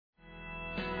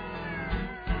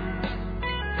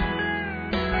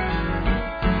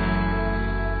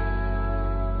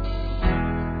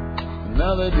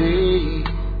another day,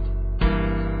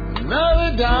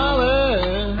 another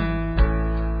dollar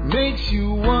makes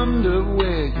you wonder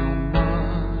where your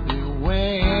money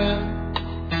went.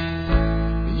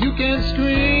 You can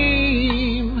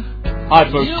scream.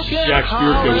 Hi folks, this is Jack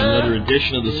Spirko with another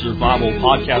edition of the Survival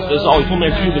Podcast. As always, one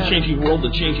man view of the changing world,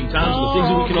 the changing times, and the things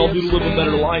that we can all do to live a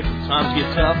better life if times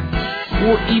get tough,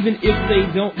 or even if they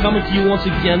don't. Coming to you once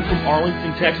again from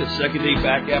Arlington, Texas, second day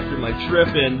back after my trip,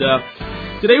 and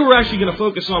today we're actually going to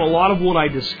focus on a lot of what I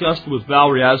discussed with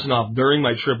Valery Azanov during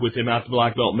my trip with him at the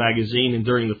Black Belt magazine and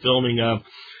during the filming of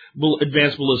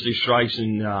Advanced Ballistic Strikes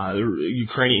in the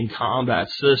Ukrainian combat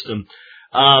system.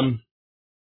 I'll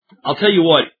tell you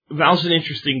what, Val's an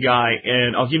interesting guy,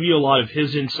 and I'll give you a lot of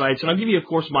his insights, and I'll give you, of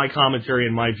course, my commentary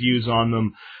and my views on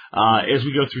them as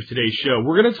we go through today's show.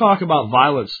 We're going to talk about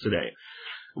violence today.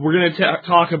 We're going to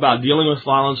talk about dealing with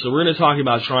violence, and we're going to talk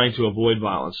about trying to avoid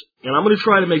violence. And I'm going to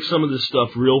try to make some of this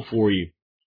stuff real for you.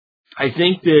 I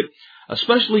think that,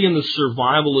 especially in the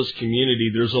survivalist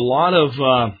community, there's a lot of,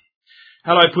 how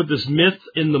do I put this, myth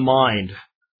in the mind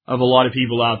of a lot of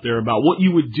people out there about what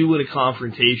you would do in a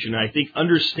confrontation. And I think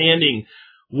understanding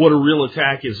what a real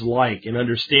attack is like and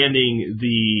understanding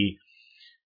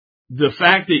the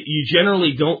fact that you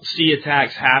generally don't see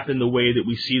attacks happen the way that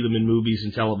we see them in movies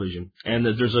and television, and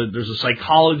that there's a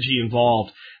psychology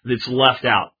involved that's left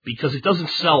out because it doesn't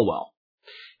sell well.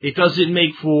 It doesn't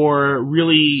make for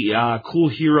really cool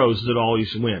heroes that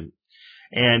always win.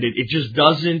 And it just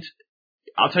doesn't.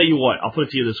 I'll tell you what, I'll put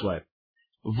it to you this way.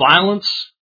 Violence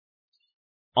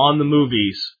on the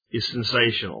movies is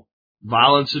sensational.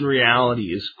 Violence in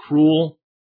reality is cruel,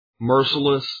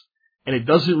 merciless, and it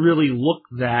doesn't really look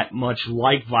that much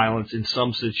like violence in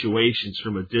some situations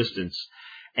from a distance.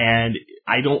 And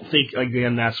I don't think,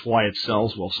 again, that's why it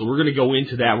sells well. So we're going to go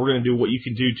into that. We're going to do what you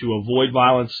can do to avoid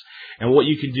violence and what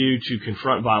you can do to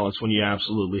confront violence when you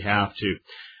absolutely have to.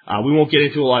 We won't get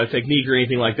into a lot of technique or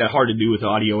anything like that, hard to do with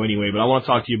audio anyway, but I want to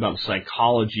talk to you about the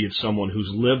psychology of someone who's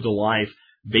lived a life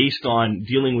based on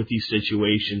dealing with these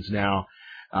situations now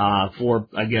for,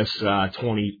 I guess,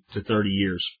 20 to 30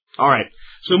 years. All right,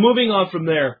 so moving on from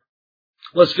there,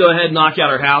 let's go ahead and knock out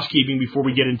our housekeeping before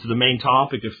we get into the main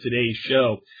topic of today's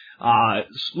show.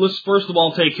 Let's first of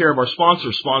all take care of our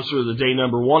sponsor. Sponsor of the day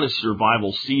number one is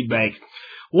Survival Seed Bank.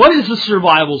 What is the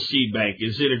Survival Seed Bank?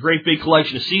 Is it a great big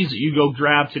collection of seeds that you go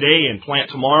grab today and plant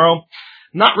tomorrow?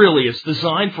 Not really. It's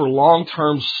designed for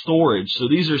long-term storage. So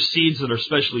these are seeds that are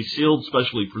specially sealed,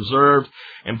 specially preserved,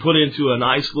 and put into a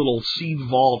nice little seed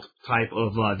vault type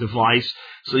of device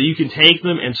so you can take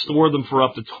them and store them for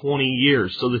up to 20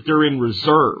 years so that they're in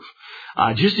reserve.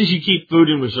 Just as you keep food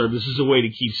in reserve, this is a way to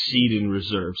keep seed in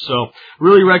reserve. So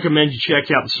really recommend you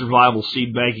check out the Survival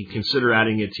Seed Bank and consider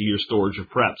adding it to your storage of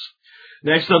preps.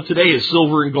 Next up today is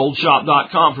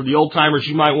silverandgoldshop.com. For the old-timers,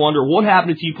 you might wonder, what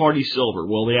happened to Tea Party Silver?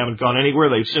 Well, they haven't gone anywhere.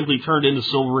 They've simply turned into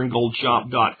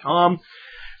silverandgoldshop.com.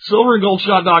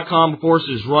 Silverandgoldshop.com, of course,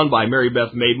 is run by Mary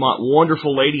Beth Maidmont,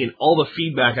 wonderful lady, and all the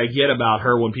feedback I get about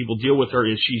her when people deal with her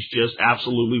is she's just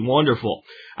absolutely wonderful.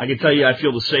 I can tell you I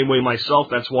feel the same way myself.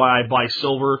 That's why I buy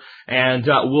silver, and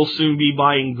will soon be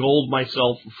buying gold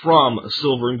myself from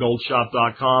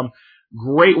silverandgoldshop.com.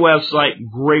 Great website,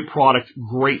 great product,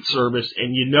 great service,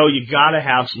 and you know you gotta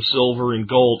have some silver and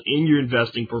gold in your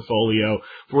investing portfolio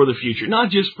for the future. Not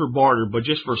just for barter, but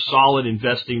just for solid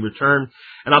investing return.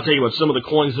 And I'll tell you what, some of the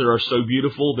coins that are so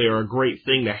beautiful, they are a great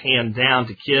thing to hand down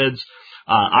to kids.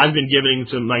 I've been giving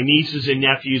to my nieces and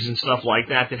nephews and stuff like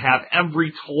that have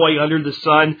every toy under the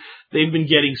sun. They've been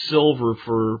getting silver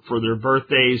for their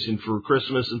birthdays and for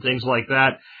Christmas and things like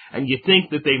that. And you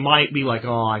think that they might be like,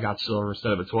 oh, I got silver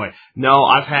instead of a toy. No,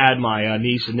 I've had my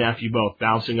niece and nephew both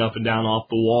bouncing up and down off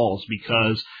the walls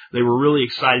because they were really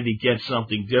excited to get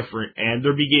something different, and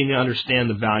they're beginning to understand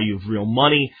the value of real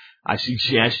money. I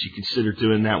suggest you consider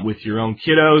doing that with your own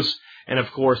kiddos. And, of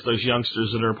course, those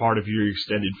youngsters that are part of your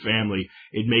extended family.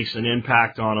 It makes an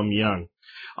impact on them young.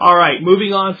 All right,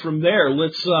 moving on from there,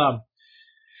 let's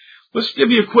give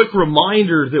you a quick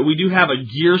reminder that we do have a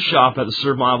gear shop at the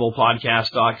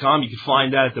survivalpodcast.com. You can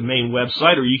find that at the main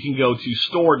website, or you can go to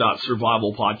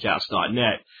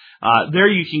store.survivalpodcast.net. There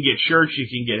you can get shirts, you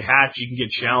can get hats, you can get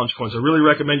challenge coins. I really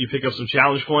recommend you pick up some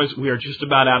challenge coins. We are just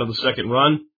about out of the second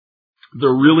run.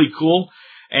 They're really cool.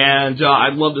 And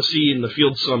I'd love to see you in the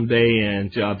field someday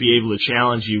and be able to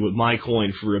challenge you with my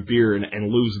coin for a beer and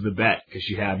lose the bet because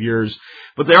you have yours.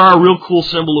 But they are a real cool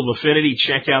symbol of affinity.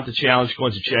 Check out the challenge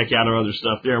coins and check out our other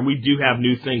stuff there. And we do have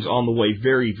new things on the way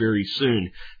very, very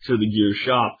soon to the gear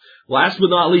shop. Last but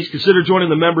not least, consider joining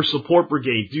the Member Support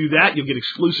Brigade. Do that. You'll get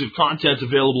exclusive content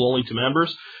available only to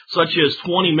members, such as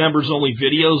 20 members-only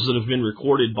videos that have been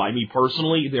recorded by me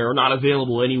personally. They are not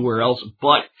available anywhere else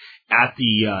but at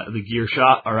the gear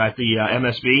shop or at the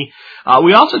MSB.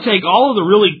 We also take all of the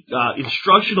really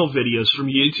instructional videos from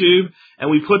YouTube and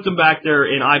we put them back there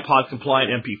in iPod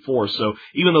compliant MP4. So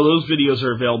even though those videos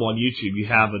are available on YouTube, you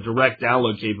have a direct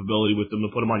download capability with them to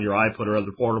put them on your iPod or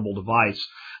other portable device.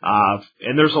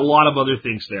 And there's a lot of other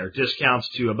things there. Discounts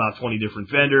to about 20 different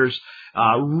vendors.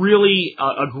 Really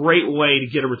a great way to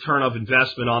get a return of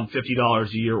investment on $50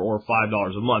 a year or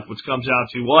 $5 a month, which comes out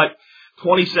to what?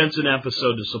 20 cents an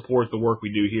episode to support the work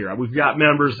we do here. We've got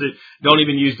members that don't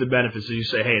even use the benefits, so you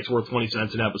say, hey, it's worth 20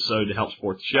 cents an episode to help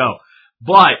support the show.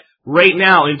 But right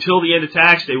now, until the end of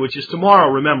tax day, which is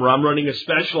tomorrow, remember, I'm running a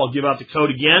special. I'll give out the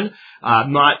code again.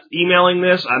 I'm not emailing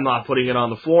this. I'm not putting it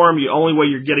on the forum. The only way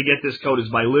you're going to get this code is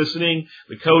by listening.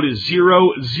 The code is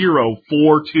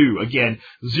 0042. Again,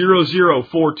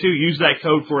 0042. Use that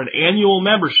code for an annual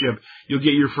membership. You'll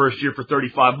get your first year for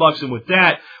 $35. And with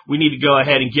that, we need to go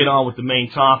ahead and get on with the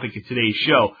main topic of today's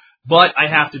show. But I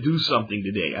have to do something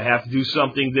today. I have to do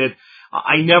something that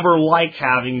I never like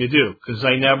having to do, because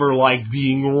I never like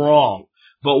being wrong.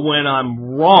 But when I'm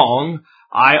wrong,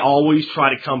 I always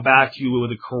try to come back to you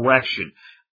with a correction.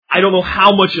 I don't know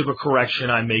how much of a correction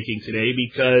I'm making today,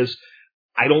 because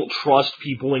I don't trust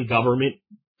people in government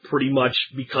pretty much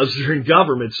because they're in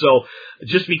government. So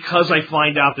just because I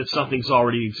find out that something's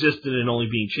already existed and only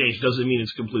being changed doesn't mean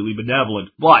it's completely benevolent.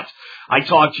 But I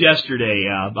talked yesterday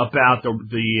about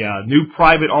the new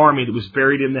private army that was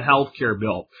buried in the health care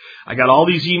bill. I got all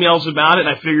these emails about it, and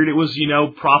I figured it was,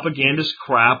 propagandist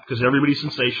crap because everybody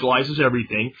sensationalizes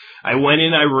everything. I went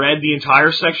in, I read the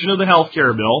entire section of the health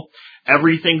care bill.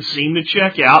 Everything seemed to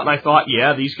check out, and I thought,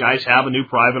 yeah, these guys have a new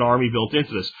private army built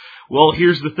into this. Well,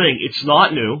 here's the thing. It's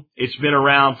not new. It's been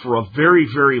around for a very,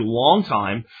 very long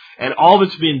time. And all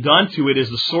that's been done to it is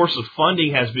the source of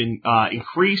funding has been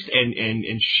increased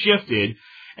and shifted.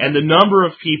 And the number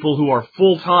of people who are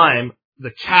full-time,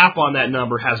 the cap on that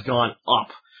number has gone up.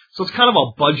 So it's kind of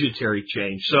a budgetary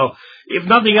change. So if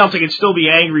nothing else, I can still be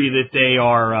angry that they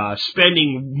are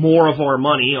spending more of our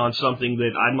money on something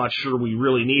that I'm not sure we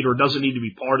really need or doesn't need to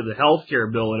be part of the health care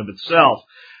bill in of itself.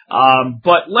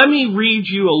 But let me read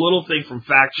you a little thing from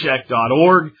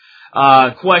factcheck.org.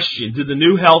 Question: did the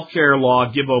new healthcare law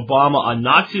give Obama a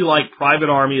Nazi-like private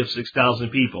army of 6,000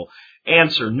 people?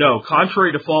 Answer: no.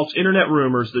 Contrary to false internet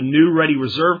rumors, the new Ready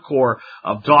Reserve Corps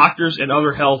of doctors and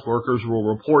other health workers will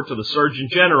report to the Surgeon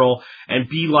General and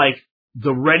be like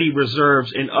the Ready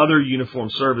Reserves in other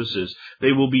uniformed services.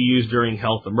 They will be used during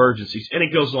health emergencies. And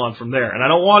it goes on from there. And I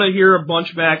don't want to hear a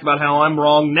bunch back about how I'm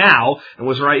wrong now and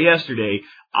was right yesterday.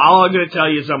 All I'm going to tell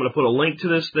you is I'm going to put a link to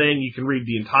this thing. You can read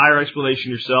the entire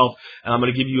explanation yourself, and I'm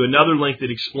going to give you another link that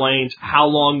explains how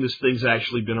long this thing's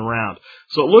actually been around.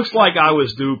 So it looks like I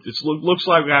was duped. It looks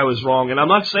like I was wrong, and I'm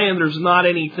not saying there's not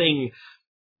anything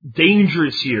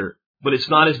dangerous here, but it's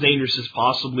not as dangerous as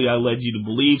possibly I led you to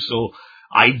believe. So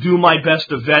I do my best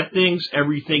to vet things.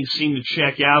 Everything seemed to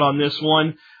check out on this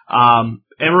one. And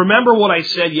remember what I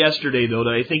said yesterday, though,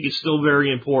 that I think is still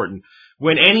very important.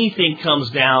 When anything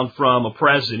comes down from a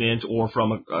president or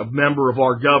from a member of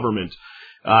our government,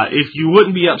 if you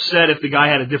wouldn't be upset if the guy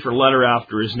had a different letter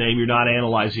after his name, you're not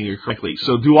analyzing it correctly.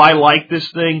 So do I like this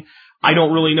thing? I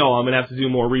don't really know. I'm going to have to do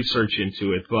more research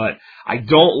into it. But I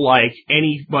don't like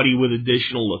anybody with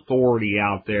additional authority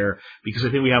out there because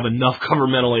I think we have enough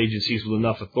governmental agencies with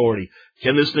enough authority.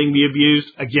 Can this thing be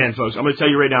abused? Again, folks, I'm going to tell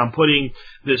you right now, I'm putting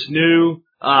this new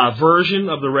version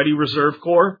of the Ready Reserve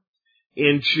Corps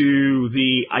into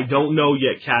the I don't know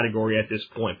yet category at this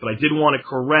point, but I did want to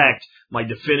correct my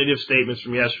definitive statements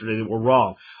from yesterday that were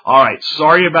wrong. All right,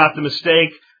 sorry about the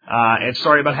mistake, and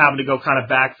sorry about having to go kind of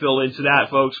backfill into that,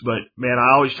 folks, but man,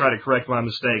 I always try to correct my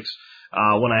mistakes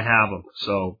when I have them.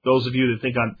 So those of you that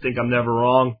think I'm never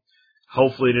wrong,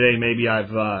 hopefully today maybe I've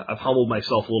humbled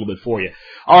myself a little bit for you.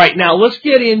 All right, now let's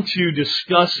get into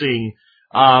discussing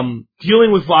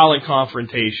dealing with violent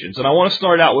confrontations. And I want to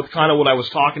start out with kind of what I was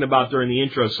talking about during the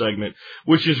intro segment,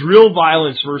 which is real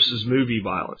violence versus movie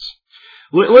violence.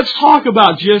 Let's talk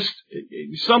about just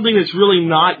something that's really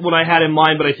not what I had in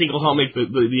mind, but I think will help make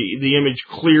the image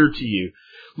clear to you.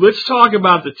 Let's talk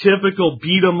about the typical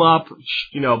beat 'em up,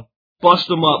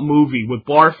 bust 'em up movie with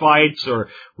bar fights or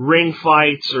ring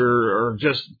fights or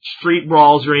just street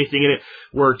brawls or anything in it,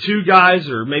 where two guys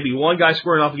or maybe one guy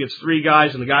squaring off against three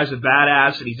guys, and the guy's a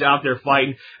badass and he's out there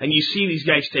fighting, and you see these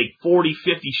guys take 40,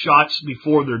 50 shots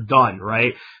before they're done,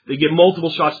 right? They get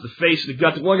multiple shots to the face and the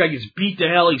gut. The one guy gets beat to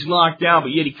hell, he's knocked down,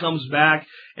 but yet he comes back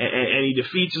and he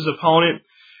defeats his opponent.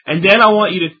 And then I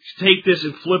want you to take this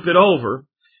and flip it over.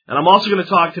 And I'm also going to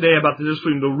talk today about the difference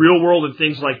between the real world and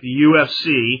things like the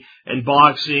UFC and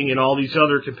boxing and all these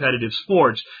other competitive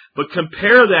sports. But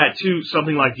compare that to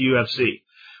something like the UFC.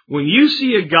 When you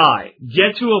see a guy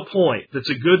get to a point that's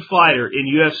a good fighter in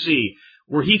UFC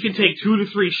where he can take 2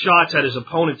 to 3 shots at his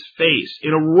opponent's face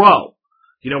in a row,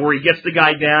 where he gets the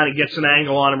guy down, he gets an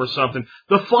angle on him or something,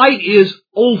 the fight is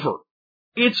over.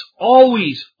 It's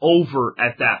always over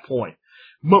at that point.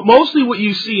 But mostly what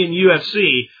you see in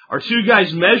UFC are 2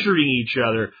 guys measuring each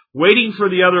other, waiting for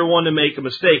the other one to make a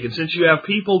mistake. And since you have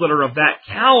people that are of that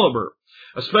caliber,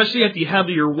 especially at the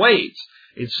heavier weights,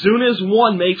 as soon as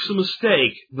one makes a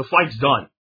mistake, the fight's done.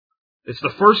 It's the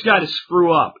first guy to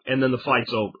screw up, and then the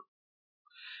fight's over.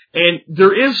 And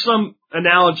there is some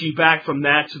analogy back from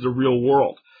that to the real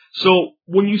world. So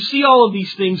when you see all of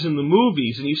these things in the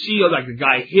movies, and you see like the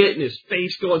guy hit and his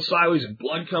face going sideways and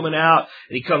blood coming out,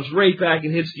 and he comes right back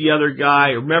and hits the other guy.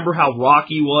 Remember how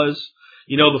Rocky was?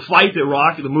 The fight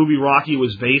that the movie Rocky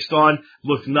was based on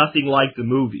looked nothing like the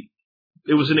movie.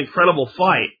 It was an incredible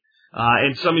fight.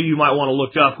 And some of you might want to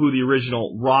look up who the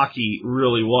original Rocky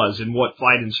really was and what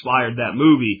fight inspired that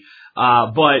movie.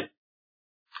 But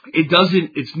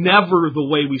it's never the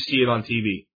way we see it on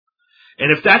TV.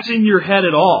 And if that's in your head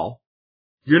at all,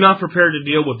 you're not prepared to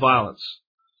deal with violence.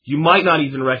 You might not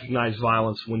even recognize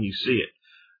violence when you see it.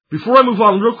 Before I move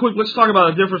on, real quick, let's talk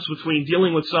about the difference between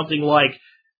dealing with something like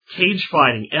cage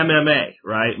fighting, MMA,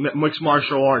 right? Mixed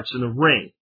martial arts in the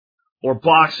ring, or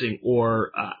boxing,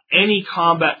 or any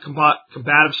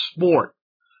combative sport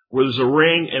where there's a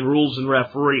ring and rules and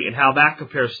referee, and how that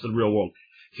compares to the real world.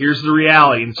 Here's the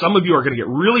reality, and some of you are going to get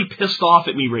really pissed off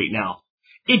at me right now.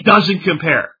 It doesn't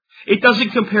compare. It doesn't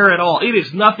compare at all. It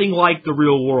is nothing like the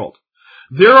real world.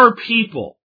 There are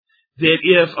people that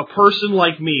if a person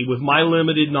like me, with my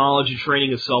limited knowledge and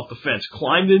training in self-defense,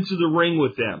 climbed into the ring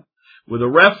with them, with a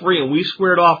referee, and we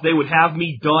squared off, they would have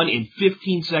me done in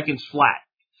 15 seconds flat.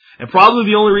 And probably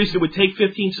the only reason it would take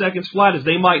 15 seconds flat is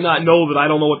they might not know that I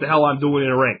don't know what the hell I'm doing in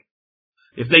a ring.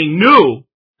 If they knew,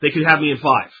 they could have me in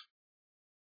 5.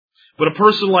 But a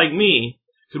person like me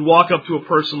could walk up to a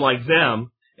person like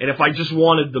them, and if I just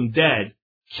wanted them dead,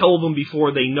 kill them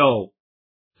before they know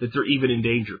that they're even in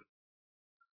danger.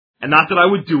 And not that I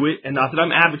would do it, and not that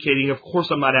I'm advocating. Of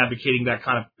course, I'm not advocating that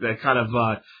kind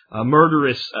of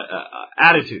murderous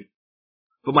attitude.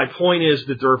 But my point is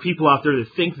that there are people out there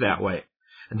that think that way,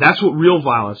 and that's what real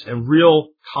violence and real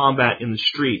combat in the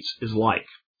streets is like.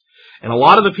 And a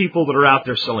lot of the people that are out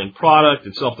there selling product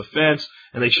and self-defense,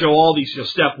 and they show all these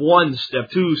step 1, step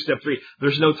 2, step 3.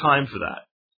 There's no time for that.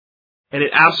 And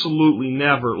it absolutely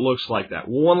never looks like that.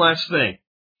 One last thing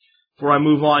before I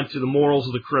move on to the morals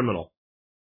of the criminal.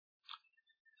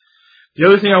 The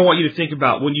other thing I want you to think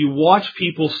about, when you watch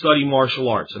people study martial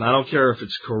arts, and I don't care if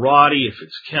it's karate, if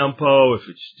it's kempo, if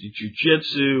it's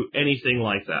jiu-jitsu, anything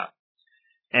like that,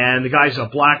 and the guy's a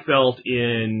black belt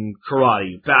in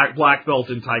karate, black belt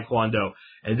in taekwondo,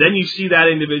 and then you see that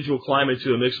individual climb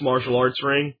into a mixed martial arts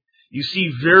ring, you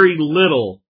see very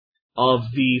little of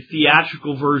the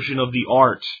theatrical version of the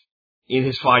art in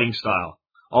his fighting style.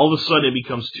 All of a sudden it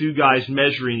becomes 2 guys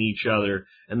measuring each other,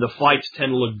 and the fights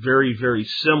tend to look very, very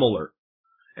similar.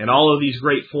 And all of these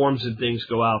great forms and things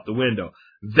go out the window.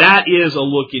 That is a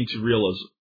look into realism.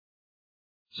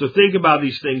 So think about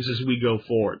these things as we go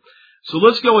forward. So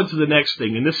let's go into the next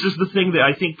thing, and this is the thing that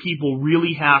I think people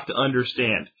really have to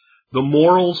understand. The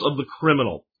morals of the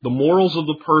criminal, the morals of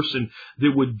the person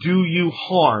that would do you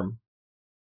harm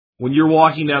when you're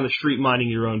walking down the street minding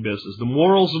your own business. The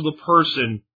morals of the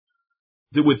person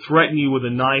that would threaten you with a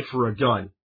knife or a gun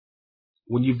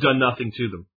when you've done nothing to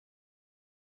them.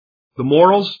 The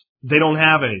morals, they don't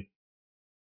have any.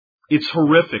 It's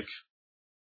horrific.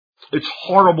 It's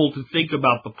horrible to think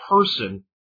about the person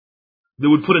that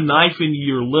would put a knife into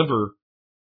your liver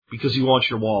because he wants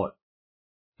your wallet.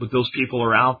 But those people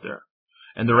are out there.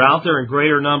 And they're out there in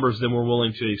greater numbers than we're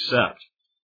willing to accept.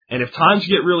 And if times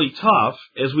get really tough,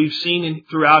 as we've seen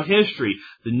throughout history,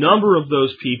 the number of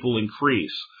those people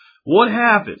increase. What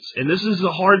happens? And this is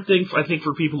a hard thing, I think,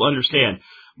 for people to understand.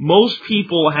 Most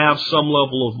people have some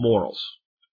level of morals.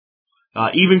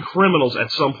 Even criminals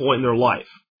at some point in their life.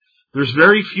 There's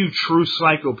very few true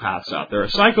psychopaths out there. A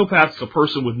psychopath is a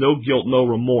person with no guilt, no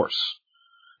remorse.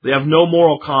 They have no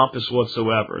moral compass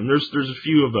whatsoever. And there's a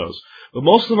few of those. But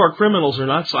most of our criminals are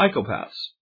not psychopaths.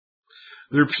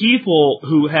 They're people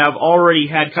who have already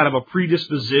had kind of a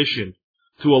predisposition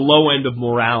to a low end of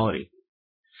morality.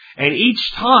 And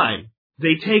each time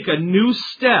they take a new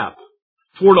step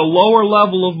toward a lower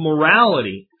level of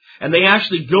morality, and they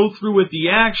actually go through with the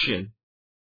action,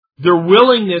 their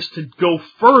willingness to go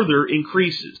further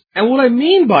increases. And what I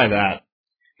mean by that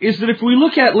is that if we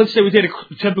look at, let's say we take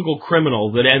a typical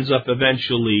criminal that ends up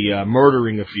eventually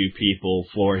murdering a few people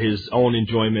for his own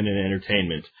enjoyment and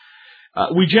entertainment,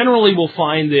 we generally will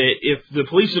find that if the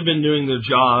police have been doing their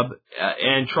job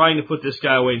and trying to put this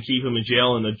guy away and keep him in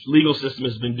jail, and the legal system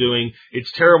has been doing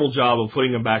its terrible job of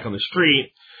putting him back on the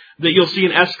street, that you'll see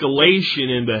an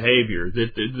escalation in behavior,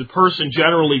 that the person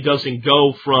generally doesn't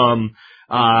go from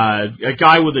a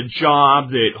guy with a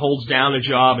job that holds down a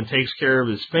job and takes care of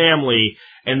his family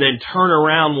and then turn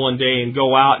around one day and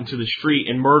go out into the street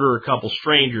and murder a couple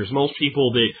strangers. Most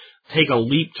people that take a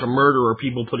leap to murder are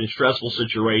people put in stressful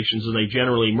situations, and they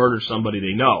generally murder somebody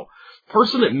they know. The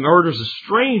person that murders a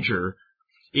stranger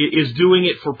is doing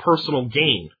it for personal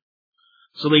gain.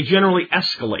 So they generally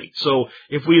escalate. So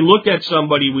if we looked at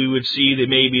somebody, we would see that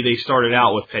maybe they started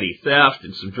out with petty theft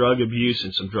and some drug abuse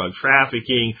and some drug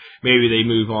trafficking. Maybe they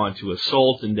move on to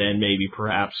assault, and then maybe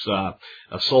perhaps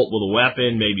assault with a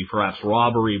weapon, maybe perhaps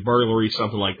robbery, burglary,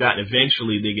 something like that. And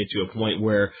eventually they get to a point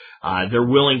where they're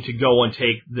willing to go and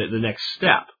take the next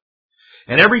step.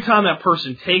 And every time that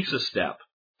person takes a step,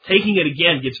 taking it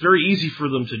again gets very easy for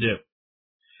them to do.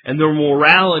 And their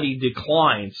morality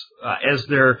declines as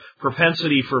their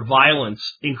propensity for violence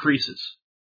increases.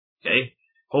 Okay?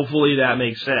 Hopefully that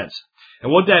makes sense.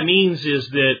 And what that means is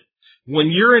that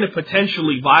when you're in a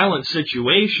potentially violent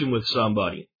situation with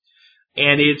somebody,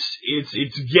 and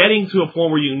it's getting to a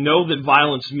point where you know that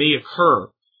violence may occur,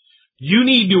 you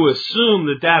need to assume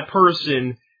that that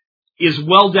person is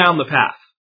well down the path.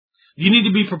 You need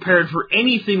to be prepared for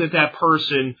anything that that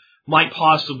person might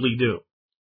possibly do,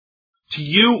 to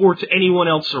you or to anyone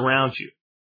else around you,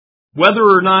 whether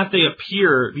or not they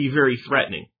appear to be very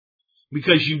threatening,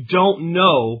 because you don't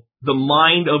know the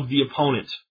mind of the opponent.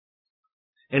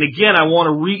 And again, I want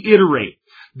to reiterate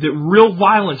that real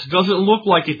violence doesn't look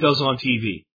like it does on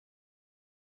TV.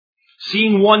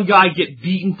 Seeing one guy get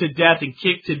beaten to death and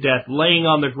kicked to death laying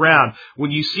on the ground,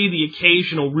 when you see the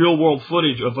occasional real-world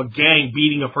footage of a gang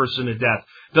beating a person to death,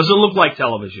 doesn't look like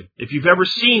television. If you've ever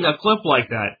seen a clip like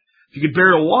that, if you could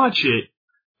bear to watch it,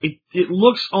 it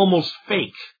looks almost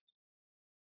fake.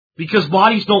 Because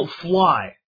bodies don't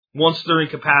fly once they're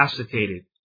incapacitated.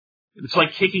 It's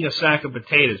like kicking a sack of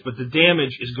potatoes, but the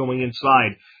damage is going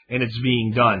inside and it's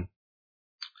being done.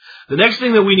 The next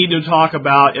thing that we need to talk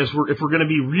about, if we're going to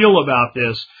be real about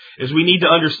this, is we need to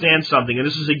understand something. And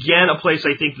this is again a place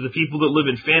I think that the people that live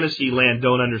in fantasy land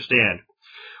don't understand.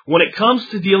 When it comes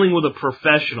to dealing with a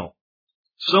professional,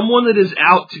 someone that is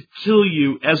out to kill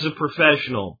you as a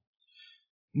professional,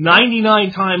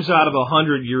 99 times out of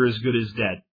 100, you're as good as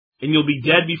dead. And you'll be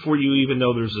dead before you even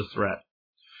know there's a threat.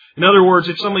 In other words,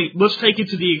 let's take it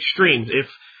to the extremes.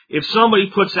 If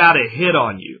somebody puts out a hit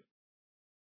on you,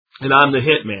 and I'm the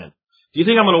hit man, do you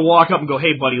think I'm going to walk up and go,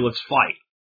 hey buddy, let's fight?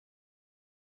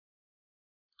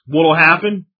 What'll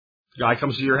happen? The guy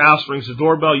comes to your house, rings the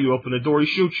doorbell, you open the door, he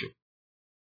shoots you.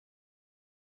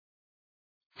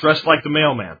 Dressed like the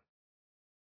mailman.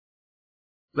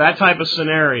 That type of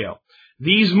scenario.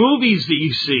 These movies that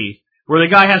you see, where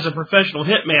the guy has a professional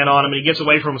hitman on him and he gets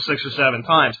away from him 6 or 7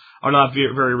 times, are not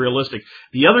very realistic.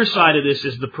 The other side of this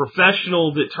is the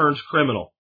professional that turns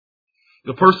criminal.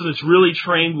 The person that's really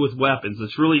trained with weapons,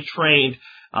 that's really trained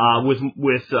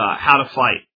with how to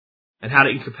fight and how to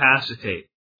incapacitate.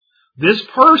 This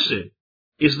person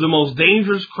is the most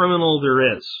dangerous criminal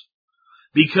there is,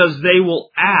 because they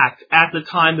will act at the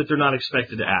time that they're not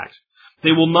expected to act.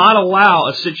 They will not allow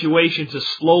a situation to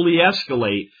slowly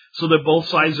escalate so that both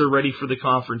sides are ready for the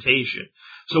confrontation.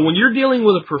 So when you're dealing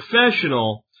with a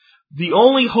professional, the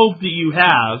only hope that you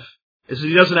have is that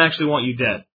he doesn't actually want you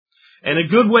dead. And a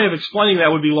good way of explaining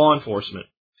that would be law enforcement.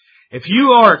 If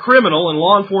you are a criminal and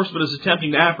law enforcement is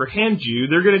attempting to apprehend you,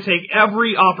 they're going to take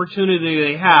every opportunity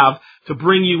they have to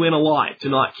bring you in alive, to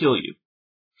not kill you.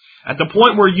 At the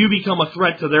point where you become a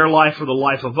threat to their life or the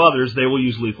life of others, they will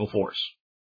use lethal force.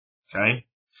 Okay?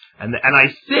 And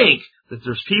I think that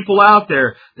there's people out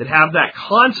there that have that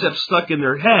concept stuck in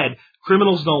their head.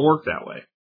 Criminals don't work that way.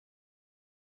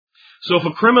 So if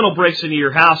a criminal breaks into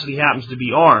your house and he happens to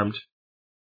be armed,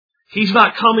 he's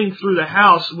not coming through the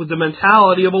house with the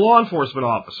mentality of a law enforcement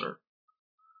officer.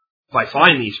 If I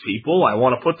find these people, I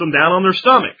want to put them down on their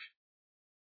stomach.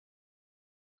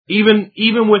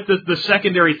 Even with the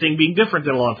secondary thing being different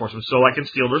than law enforcement, so I can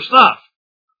steal their stuff.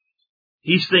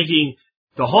 He's thinking,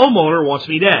 the homeowner wants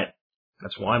me dead.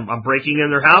 That's why I'm breaking in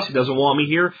their house. He doesn't want me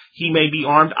here. He may be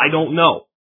armed. I don't know.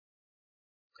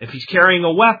 If he's carrying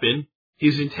a weapon,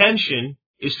 his intention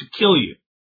is to kill you.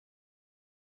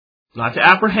 Not to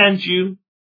apprehend you.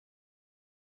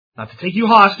 Not to take you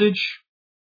hostage.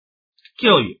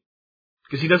 kill you.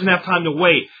 Because he doesn't have time to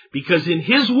wait. Because in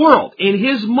his world, in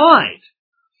his mind,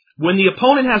 when the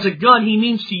opponent has a gun, he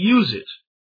means to use it.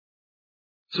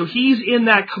 So he's in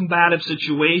that combative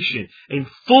situation and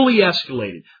fully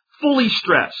escalated, fully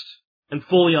stressed, and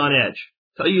fully on edge.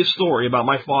 I'll tell you a story about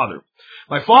my father.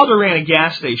 My father ran a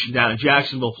gas station down in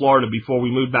Jacksonville, Florida before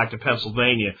we moved back to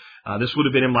Pennsylvania. This would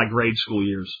have been in my grade school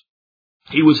years.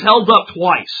 He was held up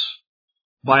twice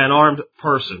by an armed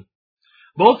person.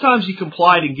 Both times he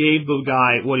complied and gave the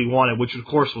guy what he wanted, which of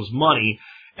course was money,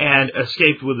 and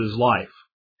escaped with his life.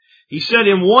 He said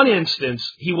in one instance,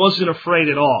 he wasn't afraid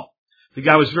at all. The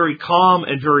guy was very calm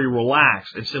and very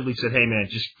relaxed and simply said, hey man,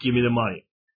 just give me the money.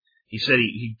 He said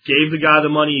he gave the guy the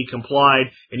money, he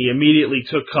complied, and he immediately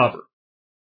took cover.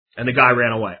 And the guy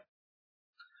ran away.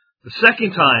 The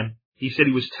second time, he said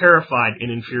he was terrified and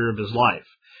in fear of his life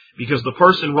because the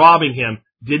person robbing him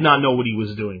did not know what he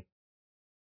was doing.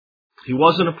 He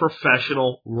wasn't a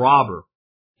professional robber.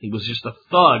 He was just a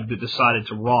thug that decided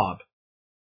to rob.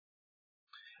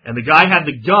 And the guy had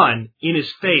the gun in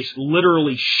his face,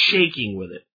 literally shaking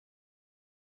with it.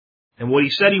 And what he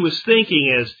said he was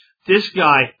thinking is, this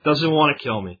guy doesn't want to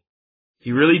kill me.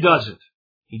 He really doesn't.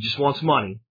 He just wants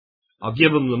money. I'll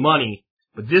give him the money,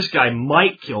 but this guy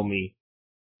might kill me,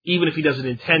 even if he doesn't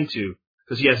intend to,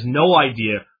 because he has no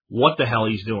idea what the hell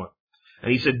he's doing.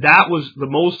 And he said that was the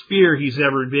most fear he's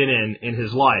ever been in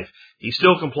his life. He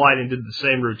still complied and did the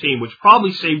same routine, which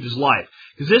probably saved his life,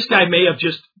 because this guy may have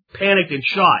just panicked and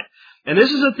shot. And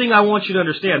this is the thing I want you to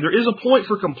understand. There is a point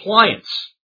for compliance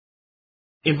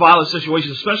in violent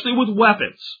situations, especially with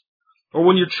weapons or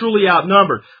when you're truly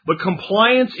outnumbered. But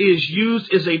compliance is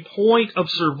used as a point of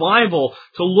survival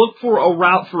to look for a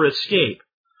route for escape.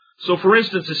 So, for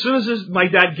instance, as soon as my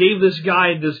dad gave this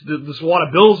guy this wad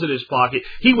of bills in his pocket,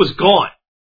 he was gone,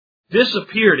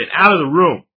 disappeared and out of the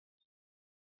room.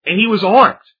 And he was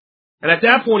armed. And at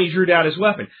that point, he drew down his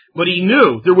weapon. But he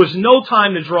knew there was no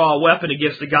time to draw a weapon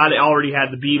against the guy that already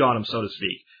had the beat on him, so to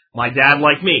speak. My dad,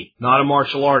 like me, not a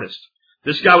martial artist.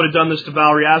 This guy would have done this to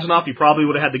Valery Azanov. He probably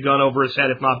would have had the gun over his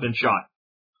head if not been shot.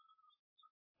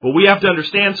 But we have to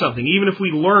understand something. Even if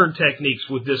we learn techniques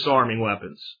with disarming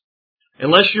weapons,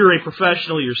 unless you're a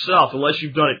professional yourself, unless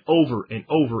you've done it over and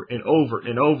over and over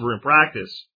and over in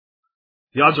practice,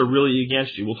 the odds are really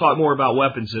against you. We'll talk more about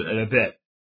weapons in a bit.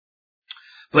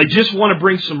 But I just want to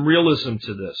bring some realism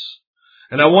to this.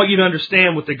 And I want you to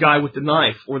understand what the guy with the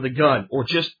knife or the gun or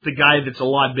just the guy that's a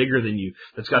lot bigger than you,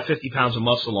 that's got 50 pounds of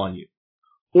muscle on you,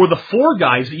 or the four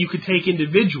guys that you could take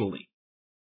individually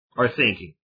are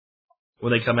thinking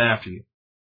when they come after you.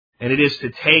 And it is to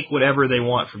take whatever they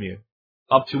want from you,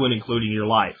 up to and including your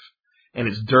life. And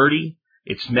it's dirty,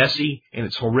 it's messy, and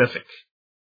it's horrific.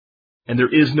 And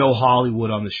there is no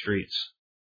Hollywood on the streets.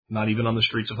 Not even on the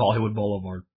streets of Hollywood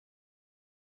Boulevard.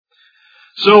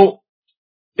 So,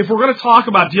 if we're going to talk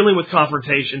about dealing with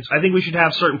confrontations, I think we should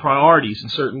have certain priorities and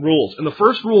certain rules. And the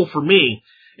first rule for me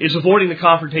is avoiding the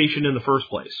confrontation in the first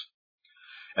place.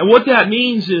 And what that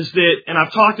means is that, and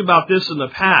I've talked about this in the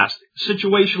past,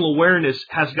 situational awareness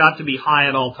has got to be high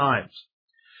at all times.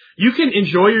 You can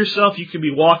enjoy yourself, you can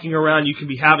be walking around, you can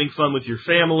be having fun with your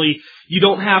family. You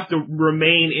don't have to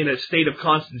remain in a state of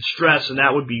constant stress, and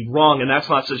that would be wrong, and that's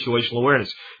not situational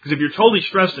awareness. Because if you're totally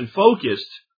stressed and focused,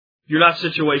 you're not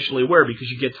situationally aware because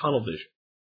you get tunnel vision.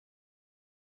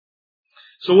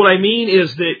 So what I mean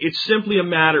is that it's simply a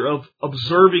matter of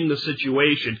observing the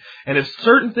situation. And if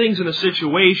certain things in a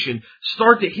situation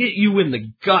start to hit you in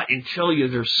the gut and tell you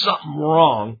there's something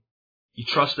wrong, you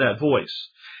trust that voice.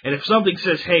 And if something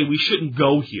says, hey, we shouldn't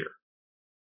go here,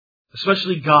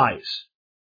 especially guys,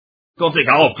 don't think,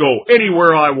 I'll go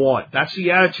anywhere I want. That's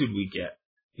the attitude we get,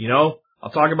 you know? I'll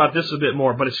talk about this a bit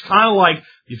more, but it's kind of like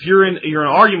if you're in an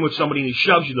argument with somebody and he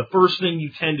shoves you, the first thing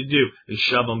you tend to do is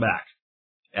shove them back.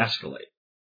 Escalate.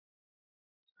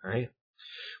 All right?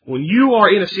 When you are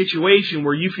in a situation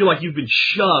where you feel like you've been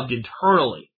shoved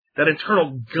internally, that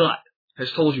internal gut has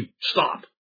told you, stop,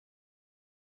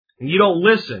 and you don't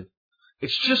listen,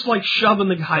 it's just like shoving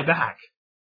the guy back.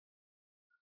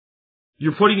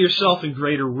 You're putting yourself in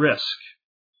greater risk.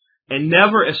 And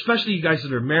never, especially you guys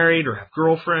that are married or have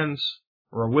girlfriends,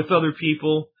 or with other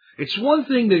people. It's one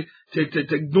thing to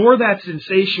ignore that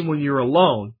sensation when you're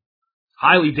alone.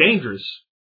 Highly dangerous.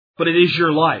 But it is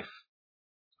your life.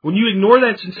 When you ignore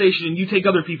that sensation and you take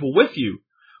other people with you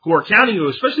who are counting you,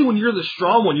 especially when you're the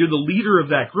strong one, you're the leader of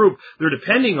that group, they're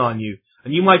depending on you,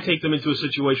 and you might take them into a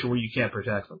situation where you can't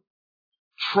protect them.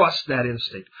 Trust that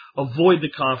instinct. Avoid the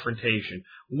confrontation.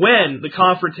 When the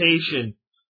confrontation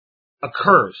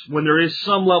occurs, when there is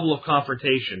some level of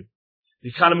confrontation,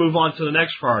 You kind of move on to the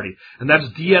next priority, and that's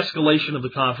de-escalation of the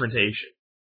confrontation.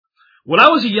 When I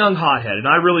was a young hothead, and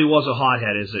I really was a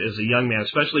hothead as a young man,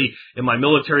 especially in my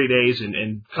military days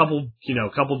and couple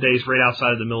days right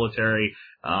outside of the military,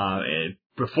 and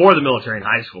before the military in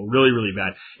high school, really, really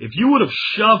bad. If you would have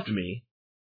shoved me,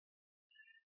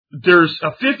 there's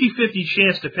a 50-50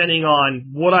 chance, depending on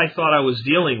what I thought I was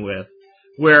dealing with,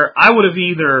 where I would have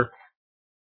either,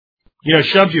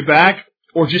 shoved you back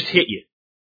or just hit you.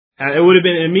 It would have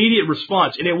been an immediate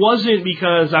response. And it wasn't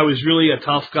because I was really a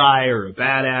tough guy or a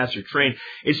badass or trained.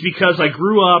 It's because I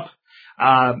grew up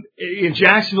in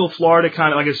Jacksonville, Florida,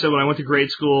 kind of, like I said, when I went to grade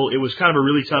school, it was kind of a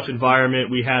really tough environment.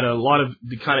 We had a lot of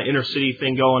the kind of inner city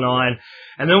thing going on.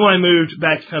 And then when I moved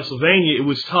back to Pennsylvania, it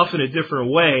was tough in a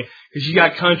different way because you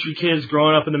got country kids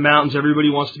growing up in the mountains.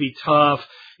 Everybody wants to be tough.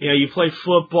 You play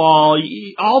football,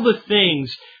 all the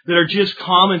things that are just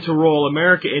common to rural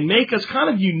America and make us kind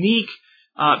of unique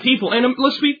people. And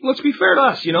let's be fair to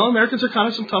us. Americans are kind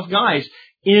of some tough guys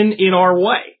in our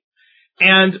way.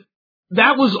 And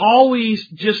that was always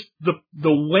just the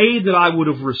way that I would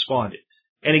have responded.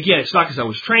 And again, it's not because I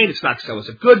was trained. It's not because I was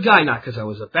a good guy, not because I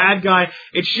was a bad guy.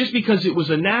 It's just because it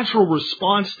was a natural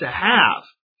response to have,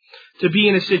 to be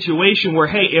in a situation where,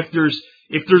 hey, if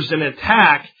there's an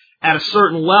attack at a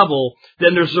certain level,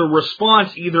 then there's a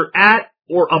response either at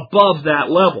or above that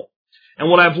level. And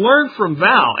what I've learned from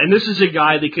Val, and this is a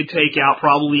guy that could take out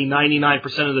probably 99%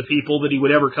 of the people that he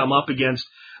would ever come up against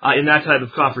in that type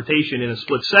of confrontation in a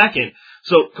split second.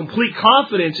 So complete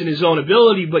confidence in his own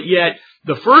ability, but yet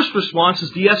the first response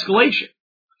is de-escalation.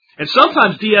 And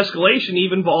sometimes de-escalation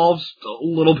even involves a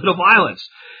little bit of violence.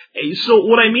 So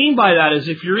what I mean by that is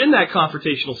if you're in that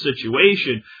confrontational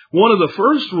situation, one of the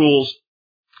first rules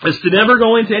is to never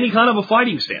go into any kind of a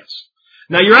fighting stance.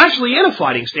 Now, you're actually in a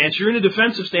fighting stance. You're in a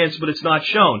defensive stance, but it's not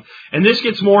shown. And this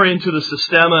gets more into the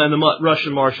Sistema and the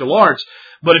Russian martial arts.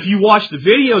 But if you watch the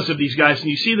videos of these guys and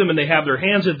you see them and they have their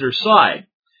hands at their side,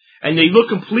 and they look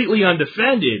completely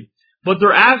undefended, but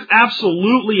they're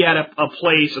absolutely at a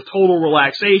place, a total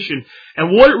relaxation.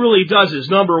 And what it really does is,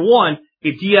 number one,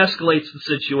 it de-escalates the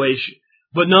situation.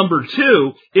 But number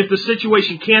two, if the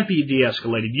situation can't be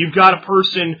de-escalated, you've got a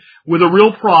person with a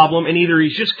real problem, and either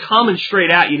he's just coming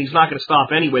straight at you and he's not going to stop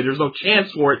anyway, there's no chance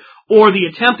for it, or the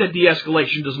attempt at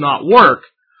de-escalation does not work,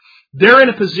 they're in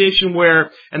a position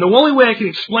where, and the only way I can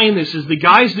explain this is the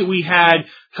guys that we had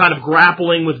kind of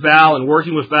grappling with Val and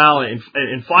working with Val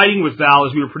and fighting with Val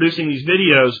as we were producing these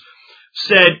videos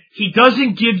said he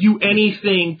doesn't give you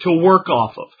anything to work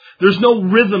off of. There's no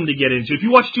rhythm to get into. If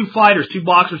you watch two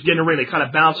boxers get in a ring, they kind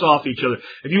of bounce off each other.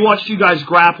 If you watch two guys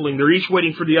grappling, they're each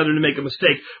waiting for the other to make a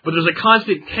mistake. But there's a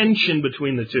constant tension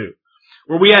between the two.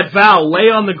 Where we had Val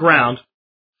lay on the ground,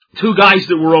 two guys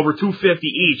that were over 250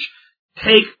 each,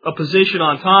 take a position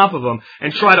on top of him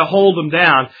and try to hold him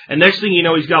down. And next thing you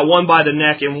know, he's got one by the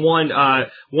neck and one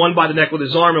by the neck with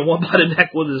his arm and one by the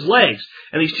neck with his legs.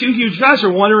 And these two huge guys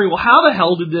are wondering, well, how the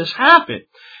hell did this happen?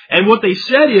 And what they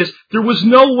said is there was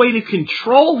no way to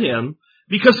control him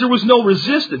because there was no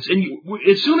resistance. And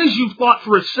as soon as you thought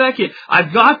for a second,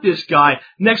 I've got this guy,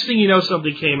 next thing you know,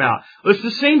 something came out. It's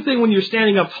the same thing when you're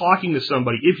standing up talking to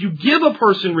somebody. If you give a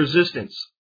person resistance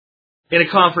in a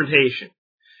confrontation,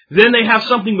 then they have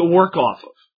something to work off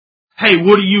of. Hey,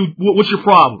 what's your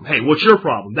problem? Hey, what's your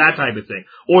problem? That type of thing.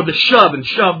 Or the shove and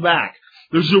shove back.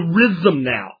 There's a rhythm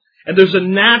now. And there's a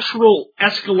natural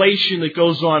escalation that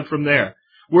goes on from there.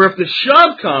 Where if the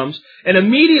shove comes, and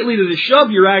immediately to the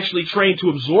shove, you're actually trained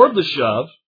to absorb the shove.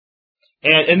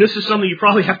 And this is something you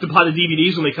probably have to buy the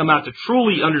DVDs when they come out to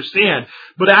truly understand.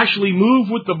 But actually move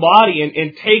with the body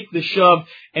and take the shove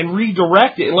and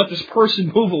redirect it and let this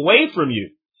person move away from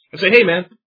you. And say, hey man,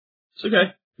 it's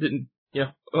okay.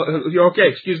 You're okay.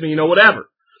 Excuse me, whatever.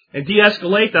 And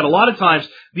de-escalate that. A lot of times,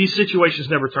 these situations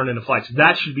never turn into fights.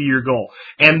 That should be your goal.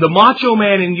 And the macho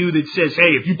man in you that says,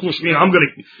 hey, if you push me,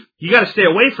 you gotta stay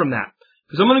away from that.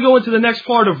 Because I'm gonna go into the next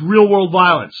part of real world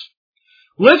violence.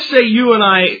 Let's say you and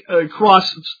I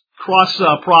cross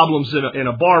problems in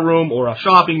a bar room or a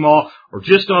shopping mall or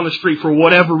just on the street for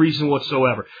whatever reason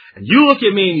whatsoever. And you look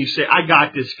at me and you say, I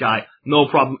got this guy, no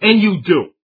problem. And you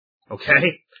do.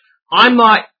 Okay? I'm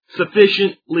not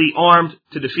sufficiently armed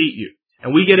to defeat you.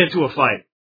 And we get into a fight.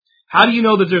 How do you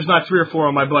know that there's not 3 or 4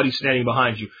 of my buddies standing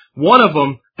behind you? One of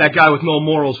them, that guy with no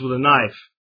morals with a knife,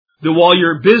 that while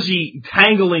you're busy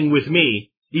tangling with me,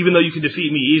 even though you can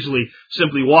defeat me easily,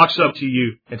 simply walks up to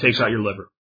you and takes out your liver.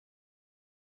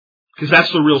 Because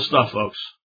that's the real stuff, folks.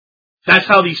 That's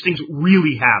how these things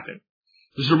really happen.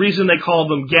 There's a reason they call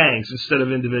them gangs instead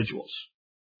of individuals.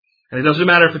 And it doesn't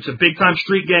matter if it's a big-time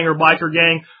street gang or biker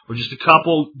gang or just a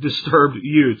couple disturbed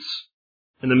youths.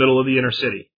 in the middle of the inner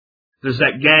city. There's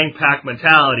that gang pack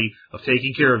mentality of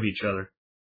taking care of each other.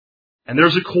 And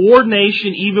there's a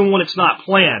coordination even when it's not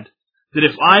planned, that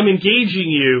if I'm engaging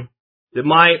you, that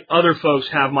my other folks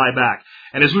have my back.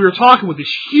 And as we were talking with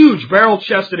this huge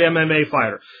barrel-chested MMA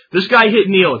fighter, this guy hit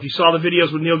Neil. If you saw the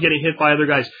videos with Neil getting hit by other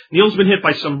guys, Neil's been hit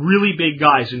by some really big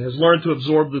guys and has learned to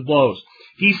absorb the blows.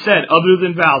 He said, other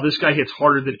than Val, this guy hits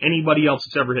harder than anybody else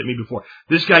that's ever hit me before.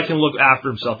 This guy can look after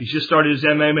himself. He's just started his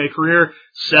MMA career,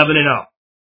 7-0.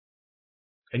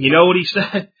 And you know what he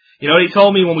said? You know what he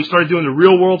told me when we started doing the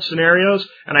real-world scenarios,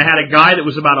 and I had a guy that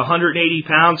was about 180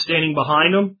 pounds standing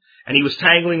behind him, and he was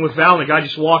tangling with Val, and the guy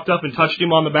just walked up and touched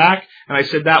him on the back, and I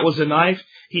said, that was a knife.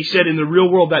 He said, in the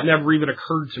real world, that never even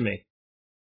occurred to me.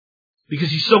 Because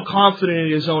he's so confident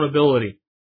in his own ability.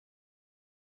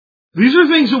 These are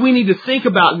things that we need to think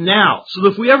about now, so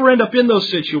that if we ever end up in those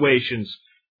situations,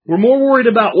 we're more worried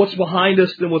about what's behind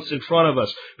us than what's in front of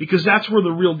us, because that's where the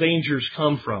real dangers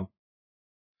come from.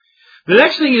 The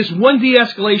next thing is, when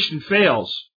de-escalation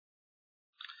fails,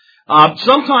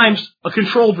 sometimes a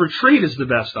controlled retreat is the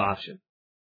best option.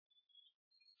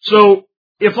 So,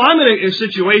 if I'm in a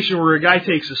situation where a guy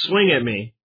takes a swing at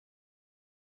me,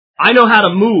 I know how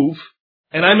to move,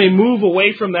 and I may move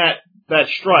away from that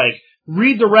strike,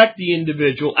 redirect the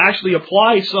individual, actually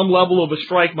apply some level of a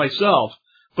strike myself,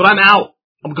 but I'm out.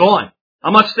 I'm gone.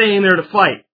 I'm not staying there to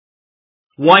fight.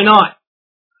 Why not?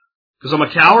 Because I'm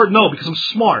a coward? No, because I'm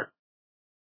smart.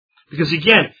 Because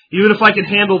again, even if I can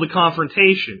handle the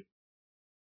confrontation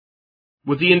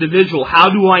with the individual, how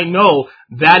do I know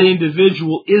that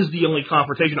individual is the only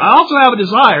confrontation? I also have a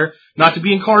desire not to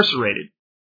be incarcerated.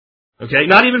 Okay?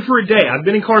 Not even for a day. I've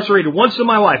been incarcerated once in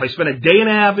my life. I spent a day and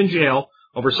a half in jail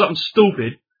over something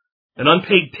stupid, an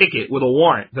unpaid ticket with a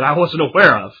warrant that I wasn't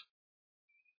aware of.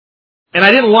 And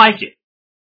I didn't like it.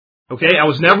 Okay? I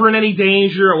was never in any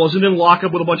danger. I wasn't in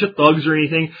lockup with a bunch of thugs or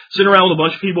anything, sitting around with a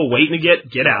bunch of people waiting to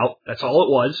get out. That's all it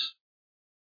was.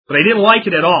 But I didn't like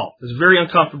it at all. It was a very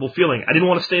uncomfortable feeling. I didn't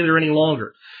want to stay there any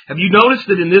longer. Have you noticed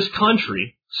that in this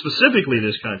country, specifically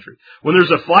this country, when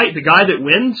there's a fight, the guy that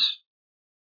wins,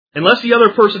 unless the other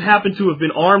person happened to have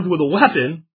been armed with a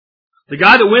weapon, the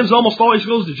guy that wins almost always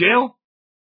goes to jail?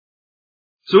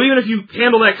 So even if you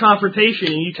handle that confrontation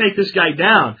and you take this guy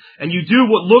down, and you do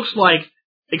what looks like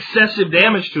excessive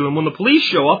damage to him, when the police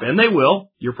show up, and they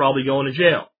will, you're probably going to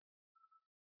jail.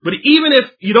 But even if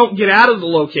you don't get out of the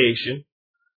location,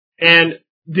 and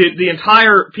the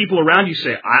entire people around you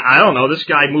say, I don't know, this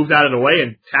guy moved out of the way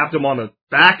and tapped him on the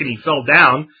back and he fell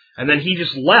down, and then he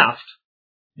just left,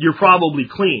 you're probably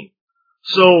clean.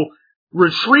 So,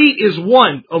 retreat is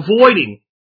 1, avoiding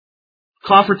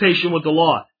confrontation with the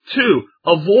law. 2,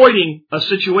 avoiding a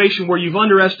situation where you've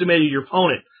underestimated your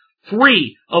opponent.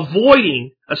 3,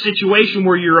 avoiding a situation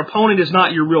where your opponent is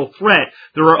not your real threat.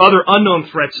 There are other unknown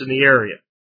threats in the area.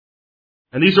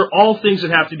 And these are all things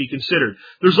that have to be considered.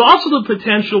 There's also the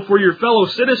potential for your fellow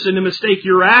citizen to mistake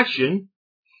your action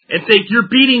and think you're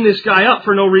beating this guy up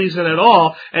for no reason at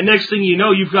all, and next thing you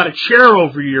know, you've got a chair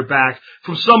over your back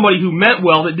from somebody who meant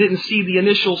well that didn't see the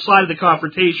initial side of the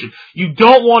confrontation. You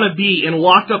don't want to be in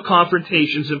locked-up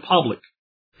confrontations in public.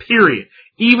 Period.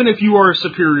 Even if you are a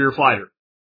superior fighter.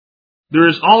 There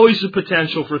is always the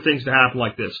potential for things to happen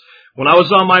like this. When I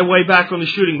was on my way back from the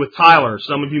shooting with Tyler,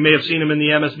 some of you may have seen him in the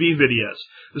MSB videos.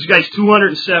 This guy's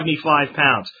 275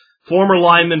 pounds. Former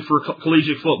lineman for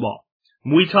collegiate football.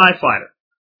 Muay Thai fighter.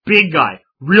 Big guy.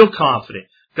 Real confident.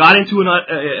 Got into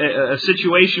a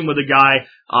situation with a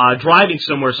guy driving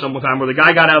somewhere sometime where the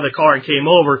guy got out of the car and came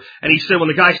over, and he said when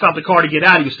the guy stopped the car to get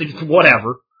out, he was thinking,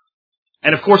 whatever.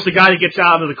 And of course the guy that gets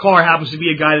out of the car happens to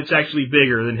be a guy that's actually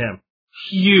bigger than him.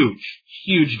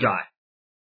 Huge guy.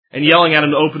 And yelling at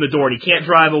him to open the door, and he can't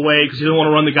drive away because he doesn't want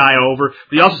to run the guy over.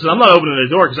 But he also said, I'm not opening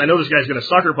the door because I know this guy's going to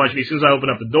sucker punch me as soon as I open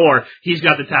up the door. He's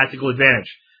got the tactical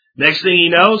advantage. Next thing he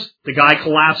knows, the guy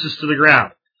collapses to the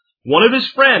ground. One of his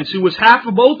friends, who was half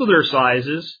of both of their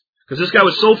sizes, because this guy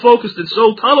was so focused and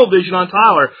so tunnel vision on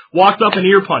Tyler, walked up and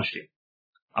ear punched him.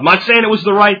 I'm not saying it was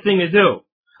the right thing to do.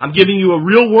 I'm giving you a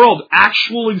real-world,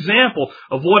 actual example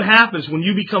of what happens when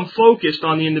you become focused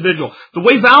on the individual. The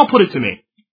way Val put it to me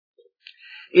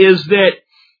is that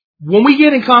when we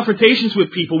get in confrontations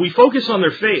with people, we focus on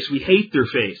their face. We hate their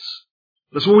face.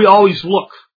 That's where we always look.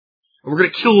 And we're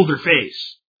going to kill their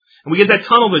face. And we get that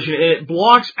tunnel vision, and it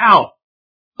blocks out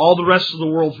all the rest of the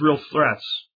world's real threats.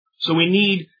 So we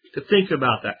need to think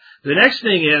about that. The next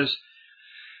thing is,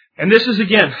 and this is,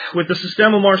 again, with the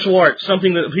system of martial arts,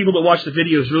 something that people that watch the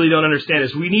videos really don't understand,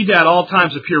 is we need to at all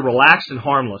times appear relaxed and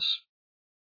harmless.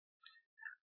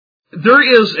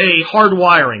 There is a hard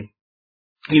wiring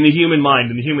in the human mind,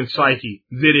 in the human psyche,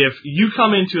 that if you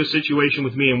come into a situation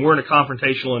with me and we're in a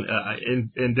confrontational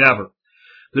endeavor,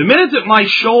 the minute that my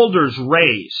shoulders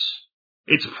raise,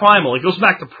 it's primal. It goes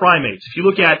back to primates. If you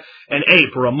look at an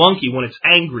ape or a monkey when it's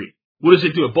angry, what does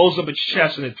it do? It blows up its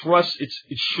chest and it thrusts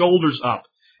its shoulders up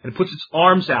and it puts its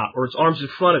arms out or its arms in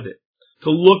front of it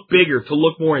to look bigger, to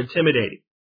look more intimidating.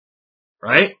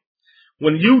 Right?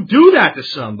 When you do that to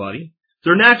somebody,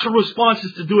 their natural response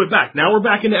is to do it back. Now we're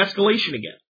back into escalation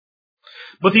again.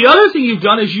 But the other thing you've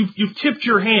done is you've tipped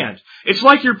your hand. It's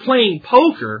like you're playing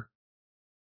poker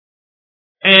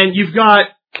and you've got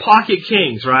pocket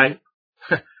kings, right?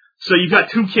 So you've got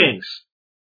 2 kings,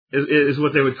 is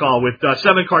what they would call, with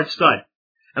 7-card stud.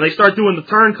 And they start doing the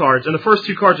turn cards, and the first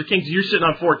 2 cards are kings, and you're sitting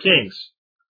on 4 kings.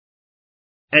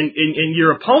 And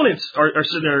your opponents are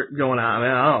sitting there going,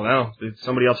 I don't know,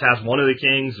 somebody else has one of the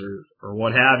kings, or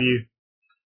what have you.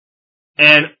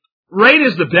 And right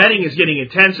as the betting is getting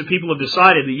intense and people have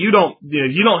decided that you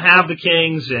don't have the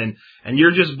kings and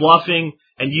you're just bluffing,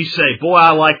 and you say, boy,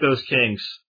 I like those kings.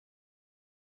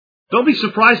 Don't be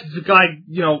surprised if the guy,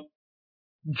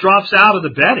 drops out of the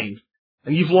betting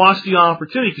and you've lost the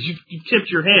opportunity because you've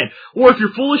tipped your hand. Or if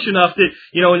you're foolish enough that,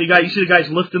 when you see the guys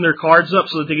lifting their cards up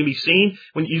so that they can be seen,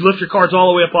 when you lift your cards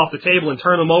all the way up off the table and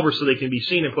turn them over so they can be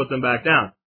seen and put them back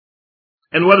down.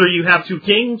 And whether you have 2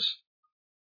 kings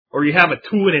or you have a 2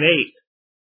 and an 8,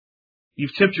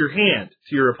 you've tipped your hand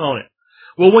to your opponent.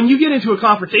 Well, when you get into a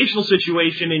confrontational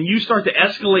situation and you start to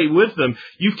escalate with them,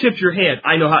 you've tipped your hand.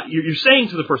 I know how, you're saying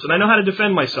to the person, I know how to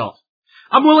defend myself.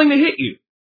 I'm willing to hit you.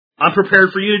 I'm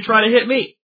prepared for you to try to hit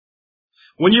me.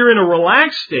 When you're in a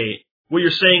relaxed state, what you're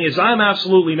saying is, I'm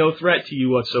absolutely no threat to you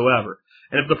whatsoever.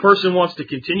 And if the person wants to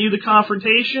continue the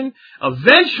confrontation,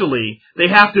 eventually they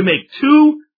have to make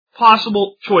 2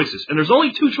 possible choices. And there's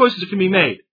only 2 choices that can be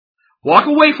made. Walk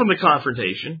away from the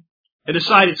confrontation and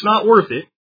decide it's not worth it,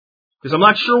 because I'm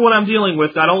not sure what I'm dealing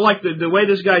with. I don't like the way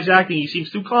this guy's acting. He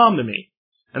seems too calm to me.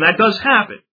 And that does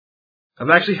happen. I've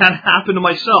actually had it happen to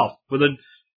myself with a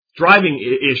driving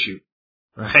issue,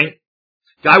 right?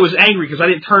 Guy was angry because I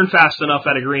didn't turn fast enough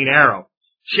at a green arrow.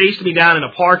 Chased me down in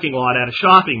a parking lot at a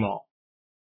shopping mall.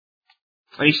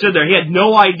 And he stood there. He had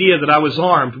no idea that I was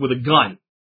armed with a gun.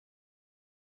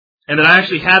 And that I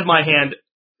actually had my hand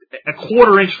a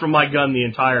 1/4 inch from my gun the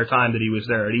entire time that he was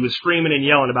there. And he was screaming and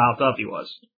yelling about how tough he was.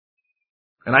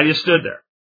 And I just stood there.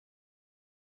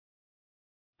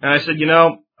 And I said,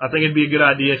 I think it'd be a good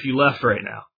idea if you left right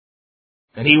now.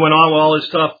 And he went on with all his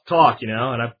tough talk, and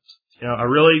I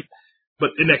really, but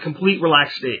in a complete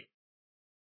relaxed state.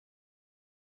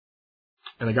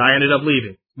 And the guy ended up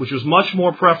leaving, which was much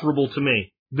more preferable to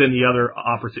me than the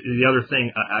other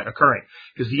thing occurring.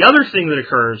 Because the other thing that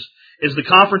occurs is the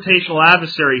confrontational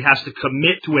adversary has to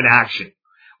commit to an action.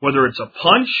 Whether it's a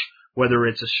punch, whether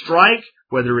it's a strike,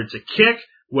 whether it's a kick,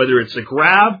 whether it's a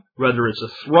grab, whether it's a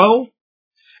throw.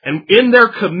 And in their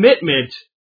commitment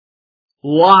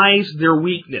lies their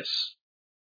weakness.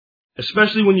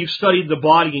 Especially when you've studied the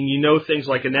body and you know things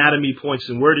like anatomy points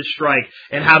and where to strike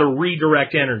and how to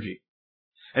redirect energy.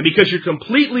 And because you're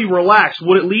completely relaxed,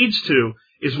 what it leads to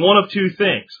is one of 2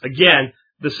 things. Again,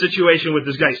 the situation with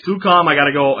this guy's too calm. I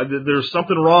gotta go, there's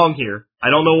something wrong here. I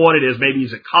don't know what it is. Maybe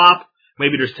he's a cop.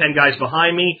 Maybe there's 10 guys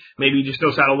behind me. Maybe he just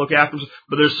knows how to look after himself.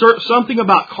 But there's something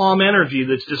about calm energy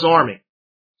that's disarming.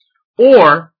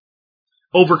 Or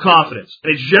overconfidence.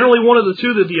 And it's generally one of the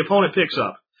 2 that the opponent picks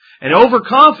up. And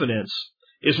overconfidence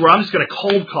is where I'm just going to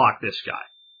cold cock this guy.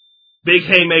 Big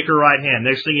haymaker right hand.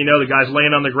 Next thing you know, the guy's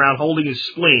laying on the ground holding his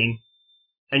spleen,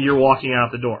 and you're walking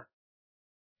out the door.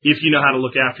 If you know how to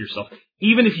look after yourself.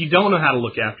 Even if you don't know how to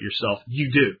look after yourself,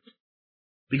 you do.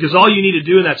 Because all you need to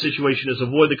do in that situation is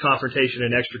avoid the confrontation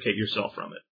and extricate yourself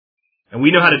from it. And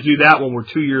we know how to do that when we're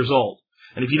 2 years old.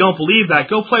 And if you don't believe that,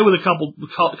 go play with a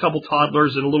couple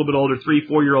toddlers and a little bit older 3,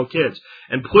 4-year-old kids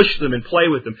and push them and play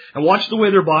with them and watch the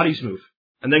way their bodies move.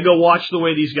 And then go watch the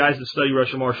way these guys that study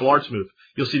Russian martial arts move.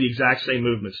 You'll see the exact same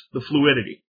movements, the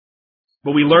fluidity.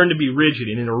 But we learn to be rigid,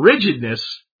 and in a rigidness,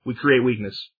 we create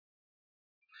weakness.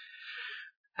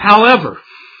 However,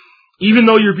 even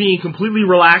though you're being completely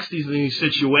relaxed in these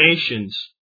situations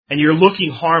and you're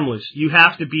looking harmless, you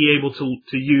have to be able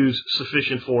to use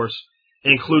sufficient force,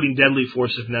 including deadly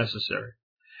force if necessary.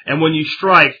 And when you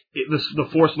strike, the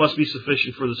force must be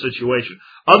sufficient for the situation.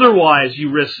 Otherwise,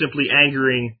 you risk simply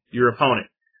angering your opponent.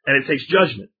 And it takes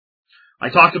judgment. I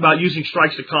talked about using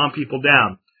strikes to calm people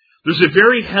down. There's a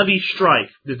very heavy strike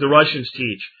that the Russians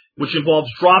teach, which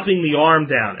involves dropping the arm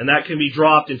down. And that can be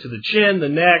dropped into the chin, the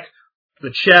neck,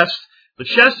 the chest. The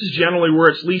chest is generally where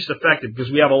it's least effective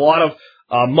because we have a lot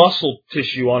of muscle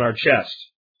tissue on our chest.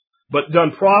 But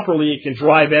done properly, it can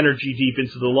drive energy deep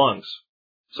into the lungs.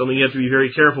 Something you have to be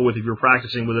very careful with if you're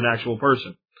practicing with an actual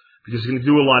person, because it can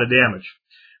do a lot of damage.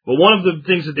 But one of the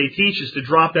things that they teach is to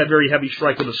drop that very heavy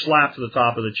strike with a slap to the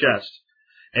top of the chest.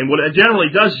 And what it generally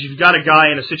does is you've got a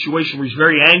guy in a situation where he's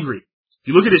very angry. If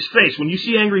you look at his face, when you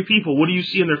see angry people, what do you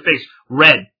see in their face?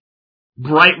 Red.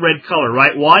 Bright red color,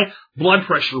 right? Why? Blood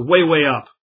pressure way, way up.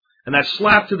 And that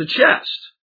slap to the chest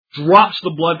drops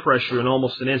the blood pressure in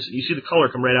almost an instant. You see the color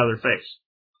come right out of their face.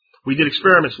 We did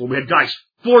experiments where we had guys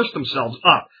force themselves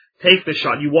up, take the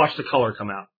shot, you watch the color come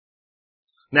out.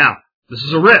 Now, this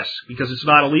is a risk because it's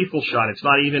not a lethal shot. It's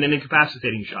not even an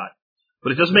incapacitating shot.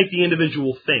 But it does make the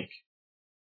individual think.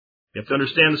 You have to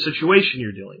understand the situation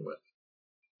you're dealing with.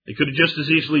 It could just as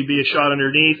easily be a shot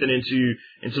underneath and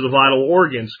into the vital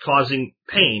organs, causing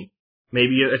pain,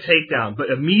 maybe a takedown, but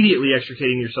immediately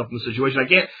extricating yourself from the situation. I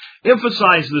can't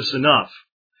emphasize this enough.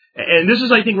 And this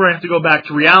is, I think, where I have to go back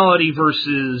to reality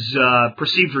versus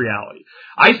perceived reality.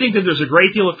 I think that there's a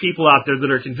great deal of people out there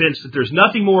that are convinced that there's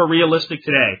nothing more realistic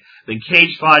today than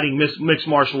cage fighting, mixed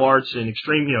martial arts, and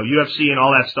extreme, UFC and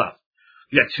all that stuff.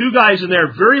 You got two guys in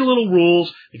there, very little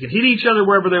rules. They can hit each other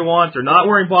wherever they want. They're not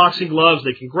wearing boxing gloves.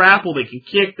 They can grapple. They can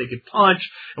kick. They can punch.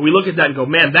 And we look at that and go,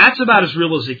 man, that's about as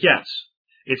real as it gets.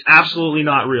 It's absolutely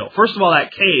not real. First of all,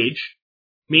 that cage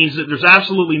means that there's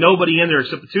absolutely nobody in there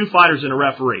except the two fighters and a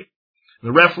referee.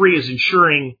 The referee is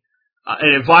ensuring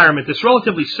an environment that's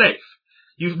relatively safe.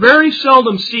 You very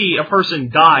seldom see a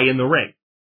person die in the ring.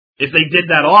 If they did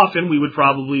that often, we would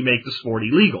probably make the sport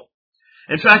illegal.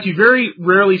 In fact, you very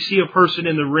rarely see a person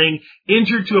in the ring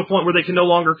injured to a point where they can no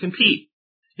longer compete.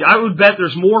 Yeah, I would bet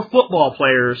there's more football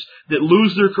players that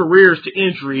lose their careers to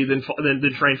injury than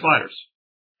trained fighters.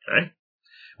 Okay?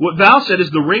 What Val said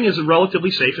is the ring is a relatively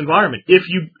safe environment if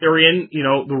you are in,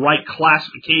 the right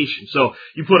classification. So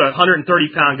you put a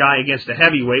 130-pound guy against a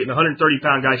heavyweight, and the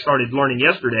 130-pound guy started learning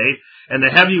yesterday, and the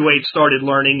heavyweight started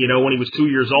learning, when he was 2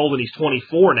 years old, and he's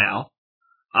 24 now.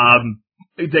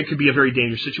 That could be a very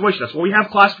dangerous situation. That's why we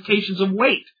have classifications of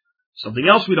weight. Something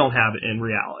else we don't have in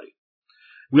reality.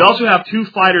 We also have two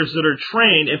fighters that are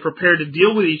trained and prepared to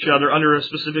deal with each other under a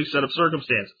specific set of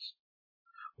circumstances.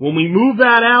 When we move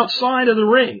that outside of the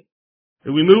ring,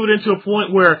 and we move it into a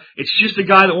point where it's just a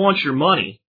guy that wants your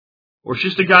money, or it's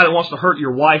just a guy that wants to hurt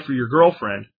your wife or your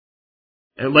girlfriend,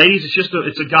 and ladies,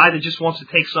 it's a guy that just wants to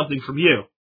take something from you.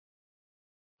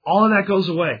 All of that goes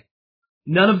away.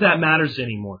 None of that matters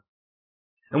anymore.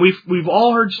 And we've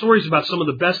all heard stories about some of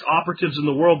the best operatives in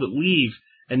the world that leave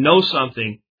and know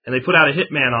something, and they put out a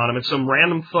hitman on him, and some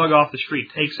random thug off the street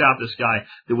takes out this guy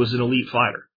that was an elite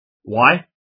fighter. Why?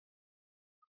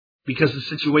 Because the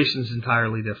situation is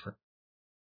entirely different.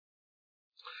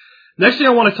 Next thing I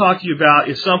want to talk to you about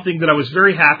is something that I was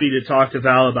very happy to talk to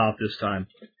Val about this time.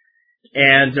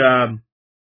 And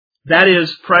that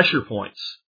is pressure points.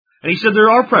 And he said there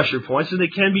are pressure points, and they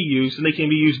can be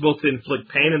used both to inflict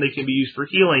pain, and they can be used for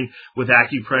healing with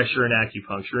acupressure and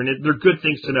acupuncture, and they're good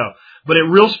things to know. But in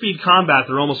real speed combat,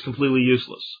 they're almost completely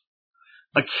useless.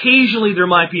 Occasionally, there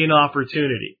might be an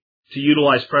opportunity to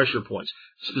utilize pressure points,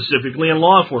 specifically in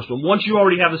law enforcement, once you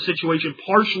already have the situation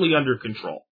partially under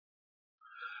control.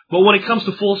 But when it comes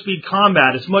to full speed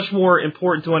combat, it's much more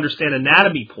important to understand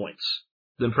anatomy points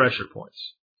than pressure points.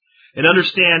 And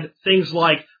understand things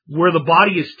like where the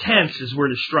body is tense is where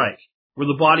to strike, where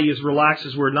the body is relaxed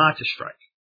is where not to strike.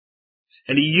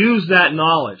 And he used that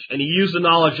knowledge, and he used the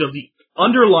knowledge of the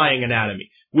underlying anatomy,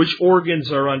 which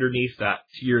organs are underneath that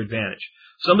to your advantage.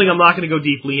 Something I'm not going to go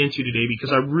deeply into today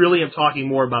because I really am talking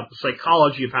more about the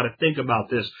psychology of how to think about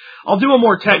this. I'll do a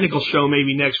more technical show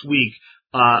maybe next week,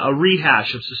 a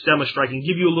rehash of systema striking,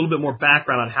 give you a little bit more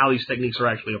background on how these techniques are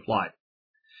actually applied.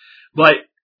 But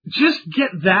just get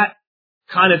that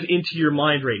kind of into your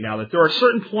mind right now, that there are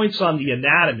certain points on the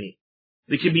anatomy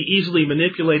that can be easily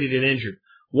manipulated and injured.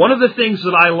 One of the things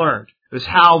that I learned is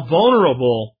how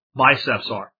vulnerable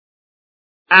biceps are.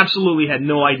 Absolutely had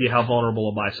no idea how vulnerable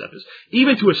a bicep is.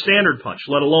 Even to a standard punch,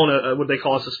 let alone what they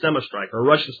call a systema strike or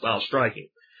Russian-style striking.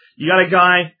 You got a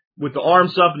guy with the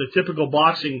arms up in a typical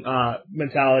boxing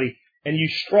mentality, and you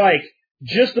strike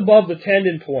just above the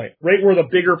tendon point, right where the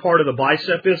bigger part of the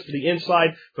bicep is, to the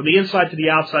inside, from the inside to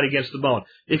the outside against the bone.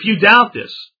 If you doubt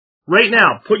this, right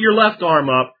now, put your left arm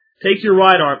up, take your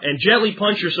right arm, and gently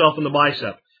punch yourself in the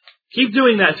bicep. Keep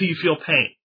doing that till you feel pain.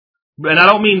 And I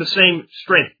don't mean the same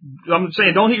strength. I'm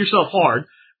saying don't hit yourself hard.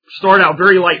 Start out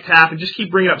very light tap and just keep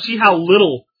bringing it up. See how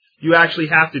little you actually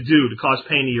have to do to cause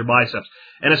pain to your biceps.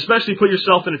 And especially put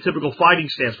yourself in a typical fighting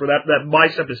stance where that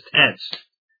bicep is tense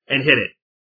and hit it.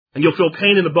 And you'll feel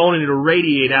pain in the bone and it'll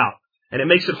radiate out. And it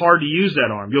makes it hard to use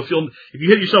that arm. You'll feel, if you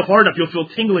hit yourself hard enough, you'll feel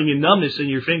tingling and numbness in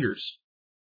your fingers.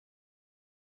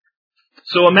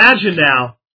 So imagine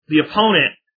now the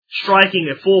opponent striking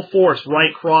at full force,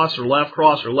 right cross or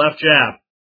left jab,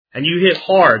 and you hit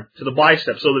hard to the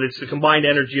bicep so that it's the combined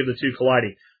energy of the two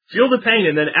colliding. Feel the pain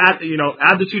and then add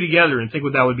the two together and think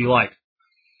what that would be like.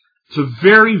 It's a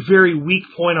very, very weak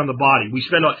point on the body.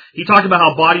 He talked about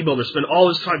how bodybuilders spend all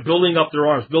this time building up their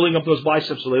arms, building up those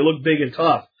biceps so they look big and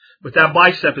tough. But that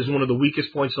bicep is one of the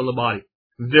weakest points on the body.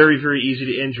 Very, very easy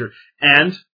to injure.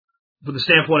 And from the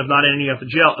standpoint of not ending up in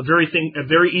jail, a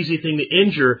very easy thing to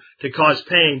injure, to cause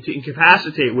pain, to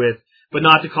incapacitate with, but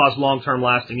not to cause long-term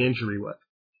lasting injury with.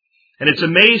 And it's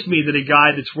amazed me that a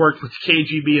guy that's worked with the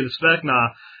KGB and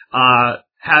the Spetsnaz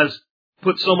has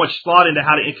put so much thought into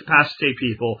how to incapacitate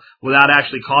people without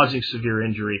actually causing severe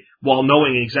injury, while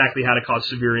knowing exactly how to cause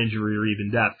severe injury or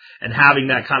even death, and having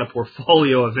that kind of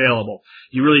portfolio available.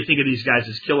 You really think of these guys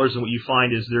as killers, and what you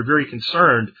find is they're very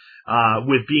concerned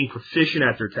with being proficient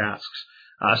at their tasks,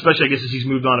 especially, I guess, as he's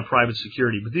moved on to private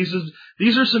security. But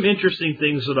these are some interesting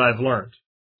things that I've learned.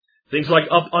 Things like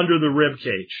up under the rib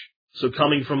cage, so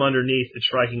coming from underneath and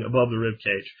striking above the rib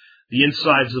cage. The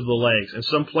insides of the legs, and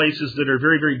some places that are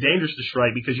very, very dangerous to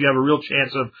strike because you have a real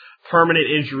chance of permanent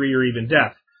injury or even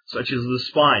death, such as the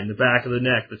spine, the back of the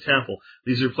neck, the temple.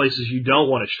 These are places you don't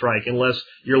want to strike unless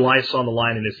your life's on the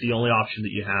line and it's the only option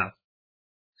that you have.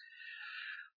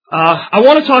 I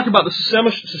want to talk about the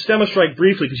Systema strike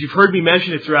briefly because you've heard me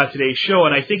mention it throughout today's show,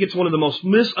 and I think it's one of the most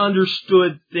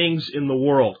misunderstood things in the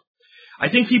world. I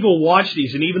think people watch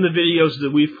these, and even the videos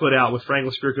that we've put out with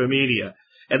Franklin Spirko Media,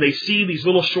 and they see these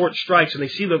little short strikes, and they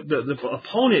see the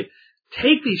opponent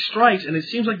take these strikes, and it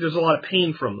seems like there's a lot of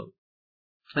pain from them.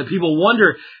 And people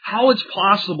wonder how it's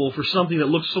possible for something that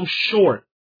looks so short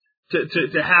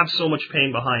to have so much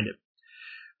pain behind it.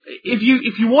 If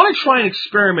you want to try an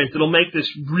experiment that'll make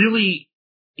this really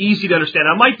easy to understand,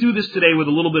 I might do this today with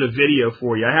a little bit of video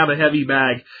for you. I have a heavy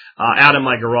bag out in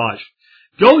my garage.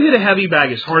 Go hit a heavy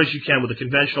bag as hard as you can with a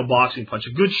conventional boxing punch,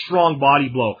 a good strong body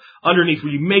blow underneath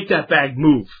where you make that bag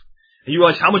move. And you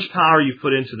realize how much power you've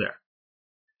put into there.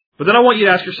 But then I want you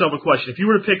to ask yourself a question. If you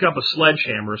were to pick up a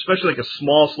sledgehammer, especially like a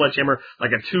small sledgehammer,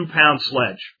 like a 2-pound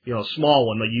sledge, a small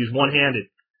one that you use one-handed,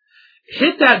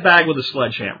 hit that bag with a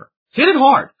sledgehammer. Hit it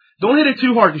hard. Don't hit it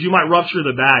too hard because you might rupture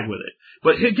the bag with it.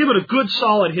 But give it a good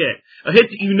solid hit. A hit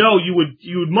that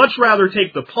you would much rather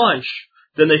take the punch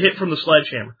than the hit from the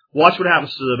sledgehammer. Watch what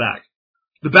happens to the bag.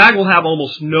 The bag will have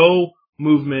almost no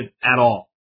movement at all.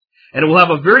 And it will have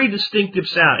a very distinctive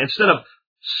sound. Instead of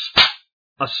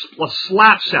a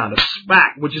slap sound, a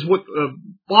smack, which is what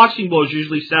boxing blows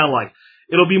usually sound like,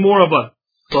 it'll be more of a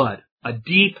thud, a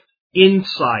deep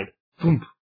inside thump.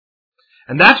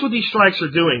 And that's what these strikes are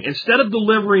doing. Instead of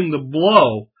delivering the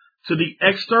blow to the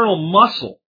external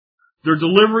muscle, they're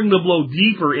delivering the blow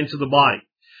deeper into the body.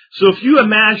 So if you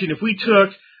imagine if we took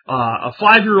a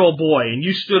 5-year-old boy and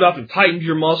you stood up and tightened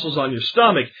your muscles on your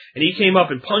stomach and he came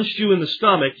up and punched you in the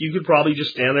stomach, you could probably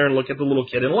just stand there and look at the little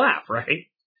kid and laugh, right?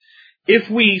 If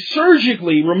we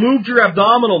surgically removed your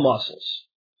abdominal muscles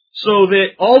so that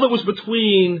all that was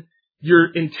between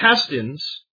your intestines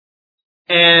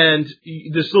and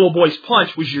this little boy's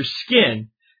punch was your skin,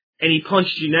 and he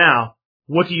punched you now,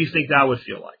 what do you think that would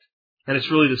feel like? And it's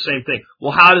really the same thing.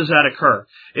 Well, how does that occur?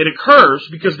 It occurs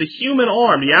because the human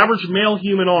arm, the average male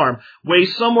human arm,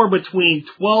 weighs somewhere between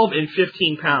 12 and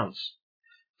 15 pounds.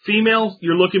 Females,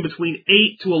 you're looking between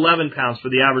 8 to 11 pounds for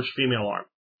the average female arm.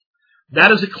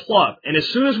 That is a club. And as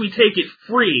soon as we take it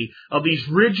free of these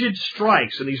rigid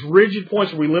strikes and these rigid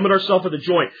points where we limit ourselves at the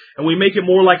joint, and we make it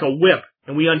more like a whip,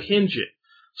 and we unhinge it,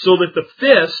 so that the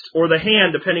fist or the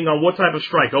hand, depending on what type of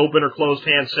strike, open or closed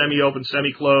hand, semi-open,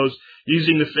 semi-closed,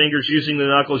 using the fingers, using the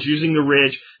knuckles, using the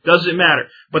ridge, doesn't matter.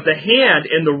 But the hand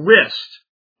and the wrist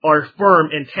are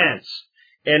firm and tense.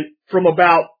 And from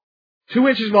about 2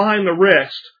 inches behind the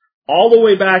wrist, all the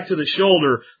way back to the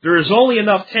shoulder, there is only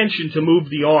enough tension to move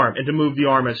the arm and to move the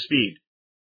arm at speed.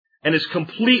 And it's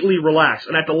completely relaxed.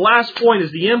 And at the last point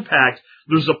is the impact,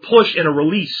 there's a push and a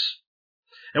release.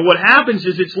 And what happens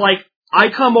is it's like I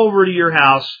come over to your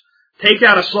house, take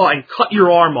out a saw, and cut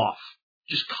your arm off.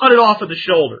 Just cut it off at the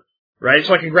shoulder, right?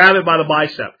 So I can grab it by the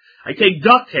bicep. I take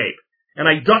duct tape, and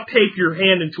I duct tape your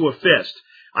hand into a fist.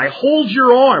 I hold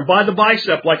your arm by the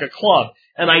bicep like a club,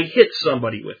 and I hit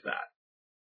somebody with that.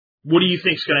 What do you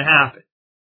think's going to happen,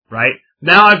 right?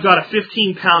 Now I've got a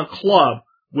 15-pound club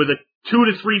with a 2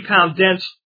 to 3 pound dense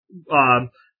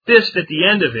fist at the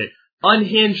end of it,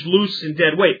 unhinged, loose, and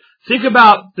dead weight. Think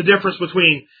about the difference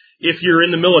between if you're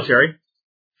in the military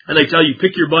and they tell you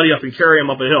pick your buddy up and carry him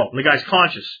up a hill, and the guy's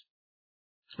conscious.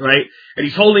 right? And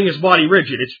he's holding his body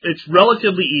rigid. It's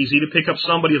relatively easy to pick up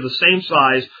somebody of the same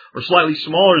size or slightly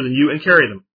smaller than you and carry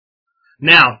them.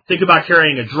 Now, think about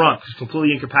carrying a drunk who's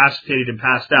completely incapacitated and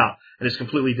passed out and is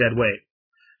completely dead weight.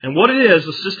 And what it is,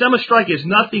 the systemic strike is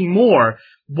nothing more.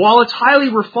 While it's highly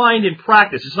refined in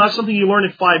practice, it's not something you learn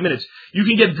in 5 minutes. You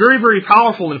can get very, very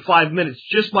powerful in 5 minutes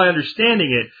just by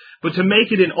understanding it. But to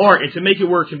make it an art and to make it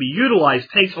where it can be utilized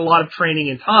takes a lot of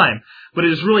training and time. But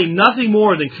it is really nothing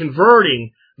more than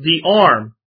converting the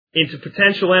arm into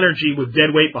potential energy with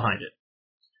dead weight behind it.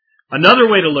 Another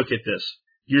way to look at this,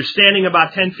 you're standing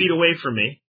about 10 feet away from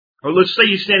me, or let's say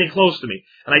you're standing close to me,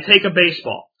 and I take a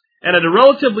baseball. And at a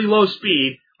relatively low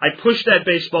speed, I push that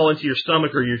baseball into your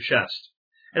stomach or your chest.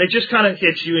 And it just kind of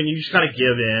hits you, and you just kind of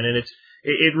give in, and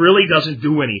it really doesn't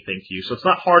do anything to you. So it's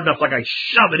not hard enough like I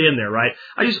shove it in there, right?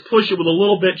 I just push it with a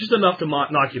little bit, just enough to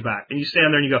knock you back. And you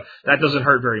stand there and you go, that doesn't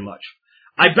hurt very much.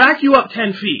 I back you up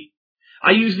 10 feet.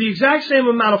 I use the exact same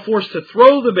amount of force to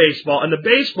throw the baseball, and the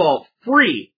baseball,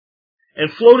 free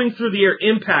and floating through the air,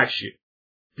 impacts you.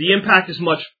 The impact is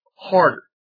much harder,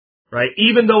 right?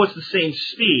 Even though it's the same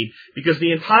speed, because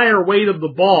the entire weight of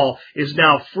the ball is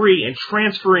now free and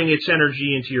transferring its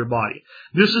energy into your body.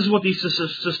 This is what these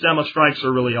systemic strikes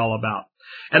are really all about.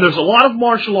 And there's a lot of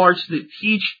martial arts that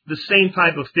teach the same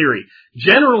type of theory.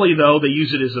 Generally, though, they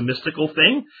use it as a mystical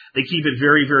thing. They keep it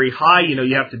very, very high. You know,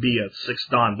 you have to be a 6th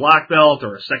Dan black belt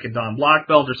or a 2nd Dan black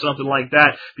belt or something like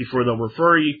that before they'll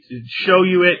refer you to show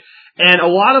you it. And a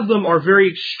lot of them are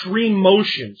very extreme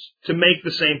motions to make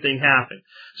the same thing happen.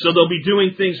 So they'll be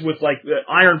doing things with, like, the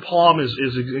iron palm is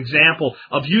an example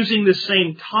of using the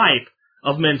same type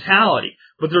of mentality.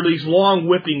 But they're these long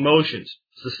whipping motions.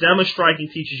 Systemic striking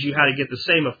teaches you how to get the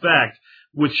same effect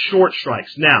with short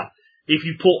strikes. Now, if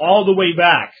you pull all the way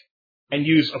back and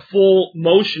use a full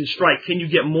motion strike, can you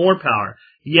get more power?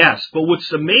 Yes. But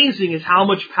what's amazing is how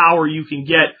much power you can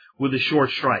get with a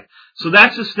short strike. So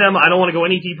that's system. I don't want to go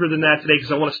any deeper than that today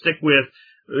because I want to stick with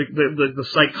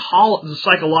the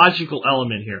psychological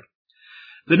element here.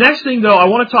 The next thing, though, I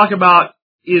want to talk about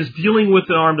is dealing with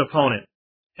an armed opponent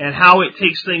and how it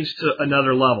takes things to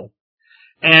another level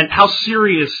and how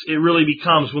serious it really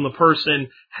becomes when the person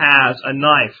has a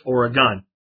knife or a gun.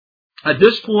 At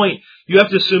this point, you have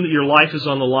to assume that your life is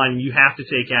on the line and you have to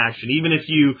take action, even if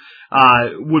you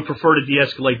would prefer to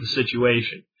de-escalate the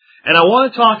situation. And I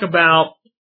want to talk about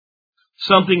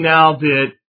something now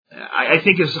that I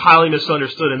think is highly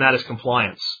misunderstood, and that is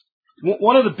compliance.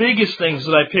 One of the biggest things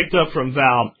that I picked up from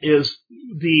Val is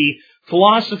the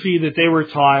philosophy that they were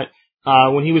taught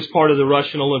when he was part of the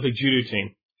Russian Olympic judo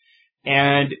team,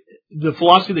 and the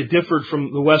philosophy that differed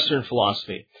from the Western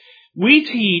philosophy. We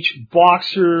teach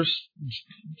boxers,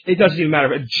 it doesn't even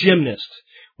matter, a gymnast.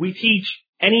 We teach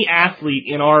any athlete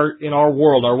in our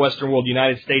world, our Western world,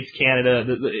 United States, Canada,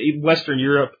 Western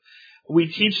Europe, we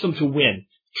teach them to win,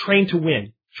 train to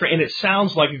win. And it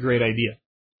sounds like a great idea.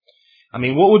 I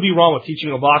mean, what would be wrong with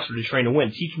teaching a boxer to train to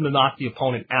win? Teach him to knock the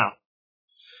opponent out.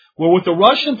 Well, what the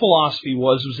Russian philosophy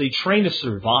was they trained to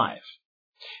survive.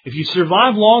 If you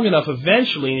survive long enough,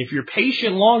 eventually, and if you're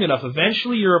patient long enough,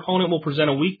 eventually your opponent will present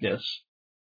a weakness.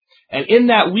 And in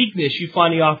that weakness, you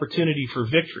find the opportunity for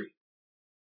victory.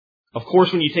 Of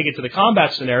course, when you take it to the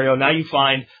combat scenario, now you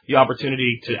find the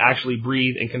opportunity to actually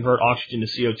breathe and convert oxygen to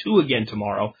CO2 again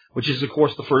tomorrow, which is, of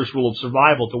course, the first rule of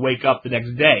survival, to wake up the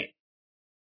next day.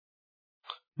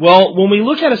 Well, when we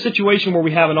look at a situation where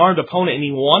we have an armed opponent and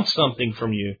he wants something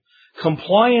from you,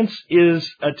 compliance is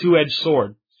a two-edged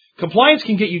sword. Compliance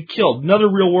can get you killed. Another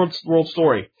real world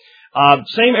story.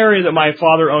 Same area that my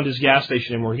father owned his gas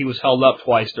station in, where he was held up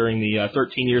twice during the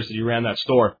 13 years that he ran that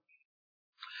store.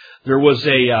 There was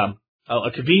a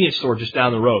convenience store just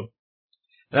down the road.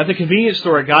 And at the convenience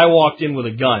store, a guy walked in with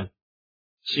a gun.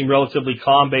 Seemed relatively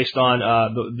calm based on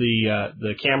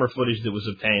the camera footage that was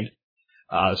obtained,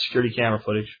 security camera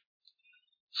footage.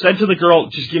 Said to the girl,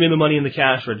 just give me the money in the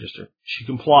cash register. She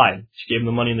complied. She gave him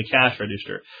the money in the cash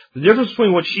register. The difference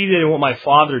between what she did and what my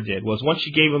father did was once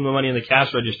she gave him the money in the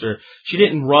cash register, she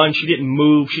didn't run, she didn't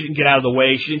move, she didn't get out of the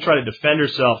way, she didn't try to defend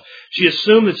herself. She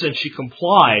assumed that since she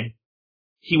complied,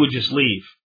 he would just leave.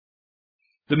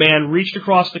 The man reached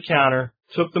across the counter,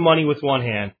 took the money with one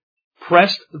hand,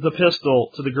 pressed the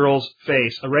pistol to the girl's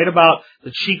face, right about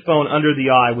the cheekbone under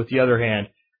the eye with the other hand,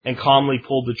 and calmly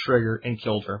pulled the trigger and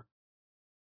killed her.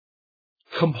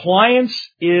 Compliance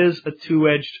is a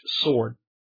two-edged sword.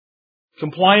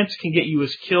 Compliance can get you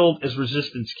as killed as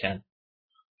resistance can.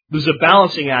 There's a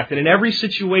balancing act, and in every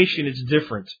situation it's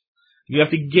different. You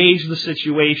have to gauge the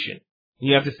situation, and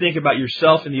you have to think about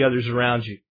yourself and the others around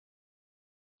you.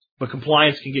 But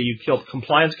compliance can get you killed.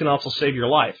 Compliance can also save your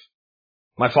life.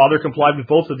 My father complied with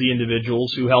both of the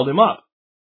individuals who held him up.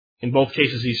 In both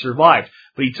cases, he survived,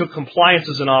 but he took compliance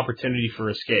as an opportunity for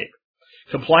escape.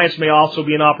 Compliance may also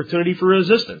be an opportunity for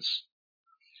resistance.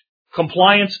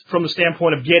 Compliance from the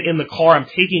standpoint of get in the car, I'm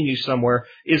taking you somewhere,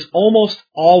 is almost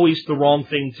always the wrong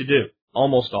thing to do.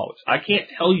 Almost always. I can't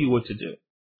tell you what to do.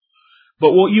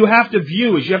 But what you have to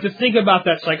view is you have to think about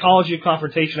that psychology of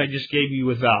confrontation I just gave you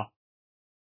with Val.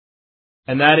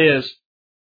 And that is,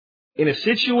 in a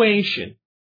situation,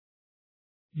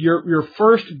 your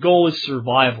first goal is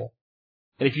survival.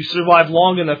 And if you survive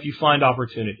long enough, you find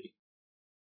opportunity.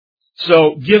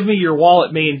 So, give me your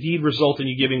wallet may indeed result in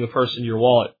you giving the person your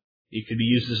wallet. It could be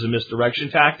used as a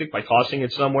misdirection tactic by tossing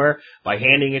it somewhere, by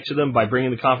handing it to them, by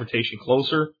bringing the confrontation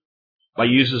closer, by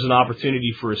using it as an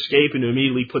opportunity for escape and to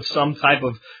immediately put some type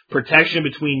of protection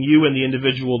between you and the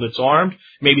individual that's armed.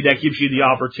 Maybe that gives you the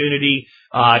opportunity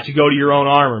to go to your own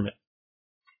armament.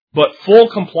 But full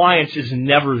compliance is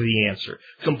never the answer.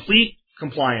 Complete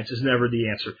compliance is never the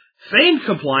answer. Feigned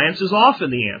compliance is often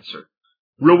the answer.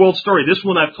 Real world story. This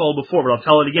one I've told before, but I'll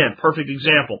tell it again. Perfect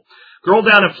example. Girl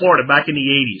down in Florida back in the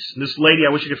 80s. This lady,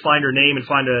 I wish I could find her name and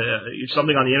find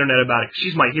something on the internet about it.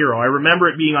 She's my hero. I remember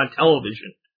it being on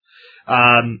television.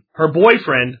 Her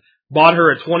boyfriend bought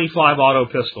her a .25 auto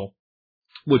pistol,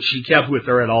 which she kept with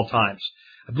her at all times.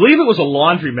 I believe it was a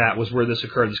laundromat was where this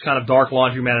occurred, this kind of dark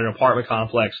laundromat in an apartment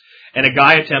complex, and a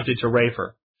guy attempted to rape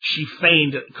her. She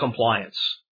feigned compliance.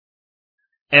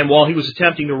 And while he was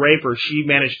attempting to rape her, she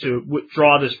managed to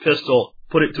withdraw this pistol,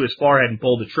 put it to his forehead, and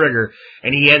pull the trigger,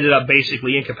 and he ended up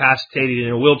basically incapacitated in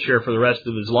a wheelchair for the rest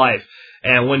of his life.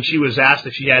 And when she was asked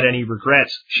if she had any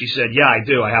regrets, she said, yeah, I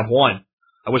do. I have one.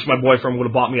 I wish my boyfriend would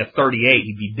have bought me a .38.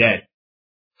 He'd be dead.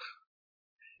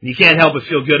 And you can't help but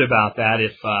feel good about that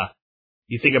if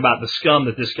you think about the scum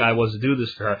that this guy was to do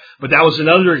this to her. But that was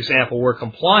another example where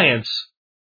compliance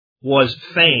was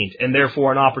feigned and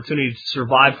therefore an opportunity to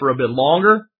survive for a bit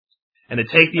longer and to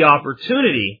take the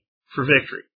opportunity for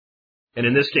victory. And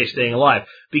in this case, staying alive.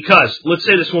 Because, let's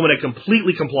say this woman had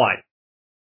completely complied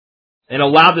and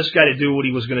allowed this guy to do what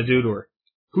he was going to do to her.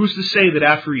 Who's to say that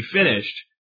after he finished,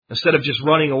 instead of just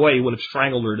running away, he would have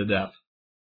strangled her to death?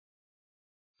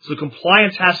 So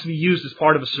compliance has to be used as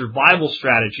part of a survival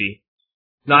strategy,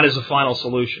 not as a final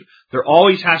solution. There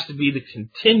always has to be the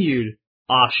continued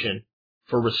option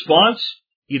for response,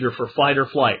 either for fight or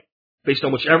flight, based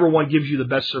on whichever one gives you the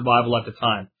best survival at the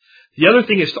time. The other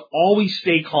thing is to always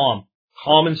stay calm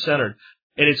and centered.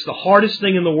 And it's the hardest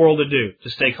thing in the world to do, to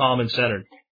stay calm and centered.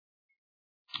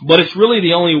 But it's really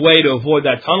the only way to avoid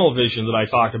that tunnel vision that I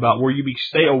talked about, where you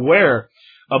stay aware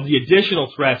of the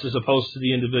additional threats as opposed to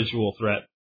the individual threat.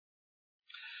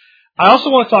 I also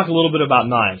want to talk a little bit about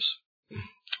knives.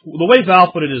 The way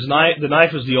Val put it is the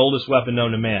knife is the oldest weapon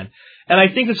known to man. And I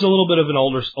think it's a little bit of an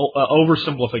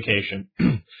oversimplification.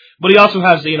 But he also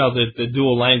has, the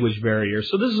dual language barrier.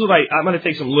 So this is what I'm going to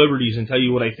take some liberties and tell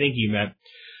you what I think he meant.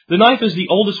 The knife is the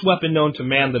oldest weapon known to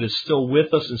man that is still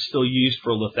with us and still used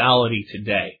for lethality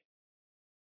today.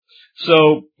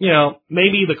 So,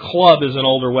 maybe the club is an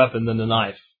older weapon than the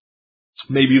knife.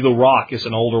 Maybe the rock is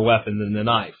an older weapon than the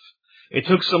knife. It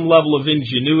took some level of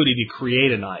ingenuity to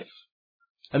create a knife.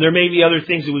 And there may be other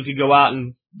things that we could go out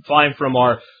and find from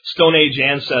our Stone Age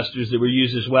ancestors that were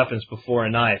used as weapons before a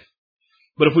knife.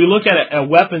 But if we look at a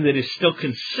weapon that is still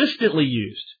consistently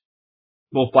used,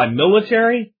 both by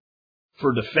military,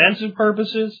 for defensive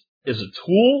purposes, as a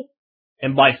tool,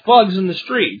 and by thugs in the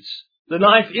streets, the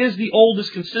knife is the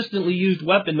oldest consistently used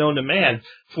weapon known to man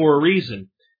for a reason.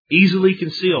 Easily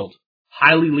concealed,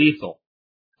 highly lethal,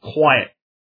 quiet.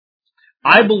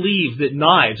 I believe that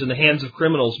knives in the hands of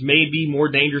criminals may be more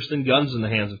dangerous than guns in the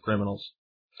hands of criminals.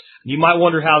 You might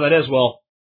wonder how that is. Well,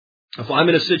 if I'm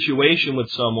in a situation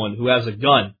with someone who has a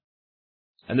gun,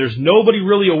 and there's nobody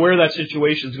really aware that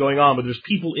situation's going on, but there's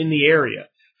people in the area,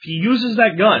 if he uses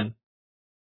that gun,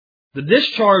 the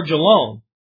discharge alone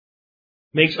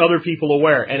makes other people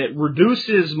aware, and it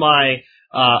reduces my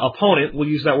opponent, we'll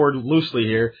use that word loosely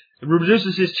here, it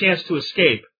reduces his chance to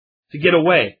escape, to get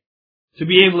away, to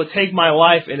be able to take my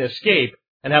life and escape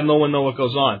and have no one know what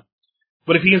goes on.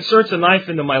 But if he inserts a knife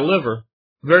into my liver,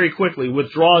 very quickly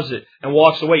withdraws it and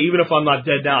walks away, even if I'm not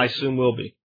dead now, I soon will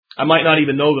be. I might not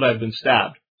even know that I've been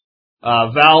stabbed.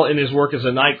 Val, in his work as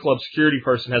a nightclub security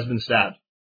person, has been stabbed.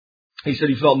 He said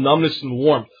he felt numbness and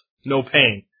warmth, no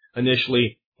pain,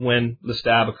 initially when the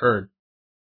stab occurred.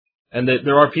 And that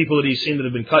there are people that he's seen that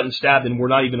have been cut and stabbed and were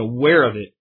not even aware of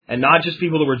it. And not just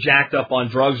people that were jacked up on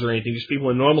drugs or anything, just people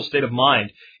in a normal state of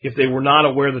mind, if they were not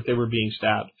aware that they were being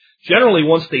stabbed. Generally,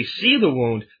 once they see the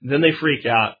wound, then they freak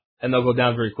out, and they'll go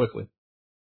down very quickly.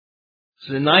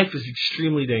 So the knife is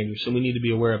extremely dangerous, and we need to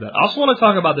be aware of that. I also want to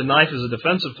talk about the knife as a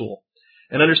defensive tool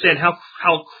and understand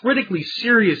how critically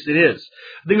serious it is.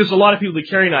 I think there's a lot of people that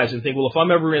carry knives and think, well, if I'm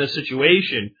ever in a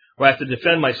situation where I have to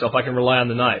defend myself, I can rely on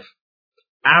the knife.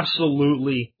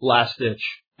 Absolutely last ditch.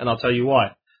 And I'll tell you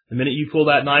why. The minute you pull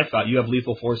that knife out, you have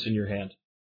lethal force in your hand.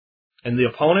 And the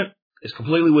opponent is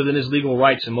completely within his legal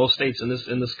rights in most states in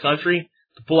this country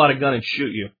to pull out a gun and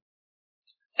shoot you.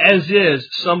 As is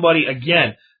somebody,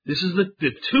 again, this is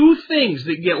the two things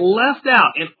that get left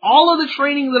out in all of the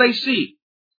training that I see.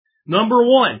 Number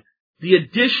one, the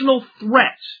additional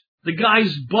threat, the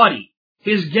guy's buddy,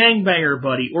 his gangbanger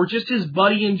buddy, or just his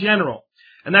buddy in general.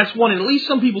 And that's one, and at least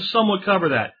some people somewhat cover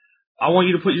that. I want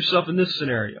you to put yourself in this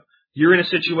scenario. You're in a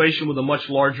situation with a much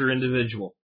larger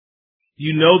individual.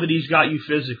 You know that he's got you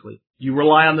physically. You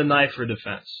rely on the knife for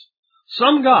defense.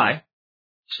 Some guy,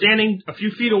 standing a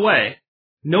few feet away,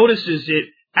 notices it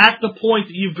at the point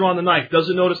that you've drawn the knife,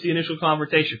 doesn't notice the initial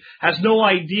confrontation, has no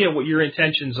idea what your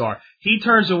intentions are. He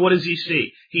turns and what does he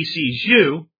see? He sees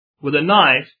you with a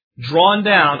knife drawn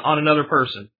down on another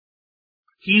person.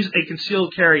 He's a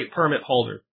concealed carry permit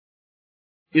holder.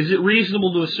 Is it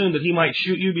reasonable to assume that he might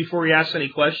shoot you before he asks any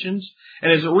questions?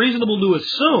 And is it reasonable to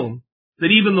assume that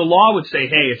even the law would say,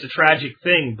 hey, it's a tragic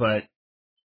thing, but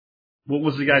what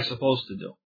was the guy supposed to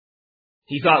do?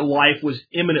 He thought life was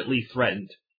imminently threatened.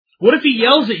 What if he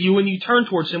yells at you when you turn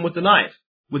towards him with the knife,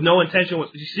 with no intention?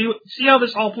 You see how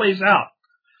this all plays out?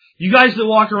 You guys that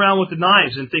walk around with the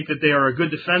knives and think that they are a good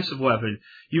defensive weapon,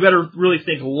 you better really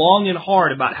think long and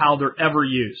hard about how they're ever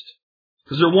used.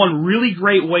 Because they're one really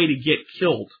great way to get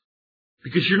killed.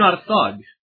 Because you're not a thug.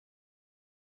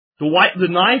 The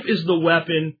knife is the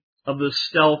weapon of the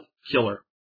stealth killer.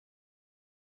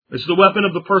 It's the weapon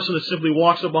of the person that simply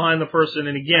walks up behind the person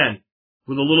and again,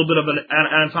 with a little bit of an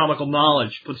anatomical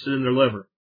knowledge, puts it in their liver.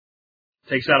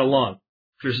 Takes out a lung.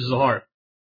 Pierces the heart.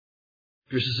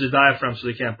 Pierces the diaphragm so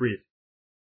they can't breathe.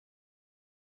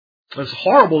 It's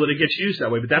horrible that it gets used that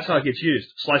way, but that's how it gets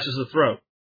used. Slices the throat.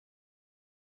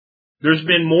 There's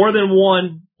been more than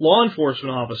one law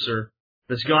enforcement officer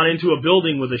that's gone into a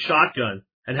building with a shotgun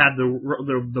and had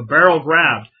the barrel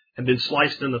grabbed and been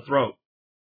sliced in the throat.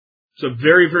 It's a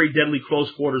very, very deadly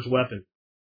close quarters weapon.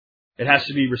 It has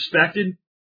to be respected.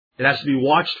 It has to be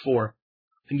watched for.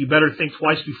 And you better think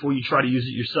twice before you try to use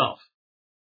it yourself.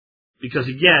 Because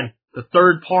again, the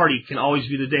third party can always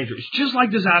be the danger. It's just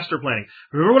like disaster planning.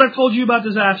 Remember what I told you about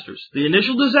disasters? The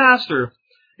initial disaster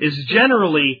is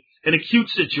generally an acute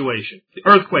situation. The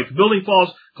earthquake, the building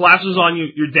falls, collapses on you,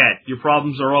 you're dead. Your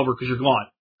problems are over because you're gone.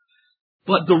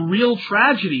 But the real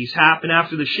tragedies happen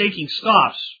after the shaking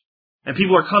stops and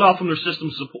people are cut off from their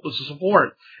system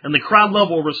support. And the crowd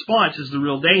level response is the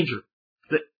real danger,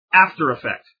 the after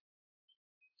effect.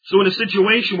 So in a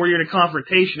situation where you're in a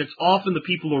confrontation, it's often the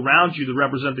people around you that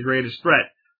represent the greatest threat.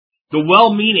 The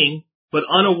well-meaning but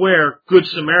unaware Good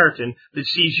Samaritan that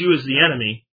sees you as the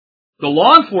enemy. The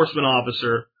law enforcement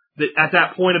officer that at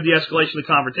that point of the escalation of the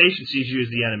confrontation sees you as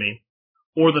the enemy.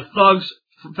 Or the thugs,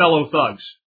 fellow thugs.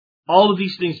 All of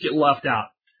these things get left out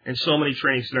in so many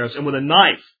training scenarios. And with a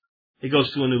knife, it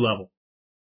goes to a new level.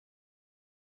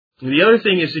 And the other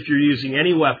thing is if you're using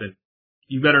any weapon,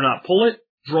 you better not pull it,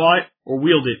 draw it, or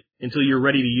wield it until you're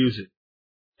ready to use it.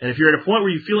 And if you're at a point where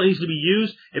you feel it needs to be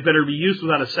used, it better be used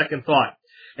without a second thought.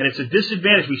 And it's a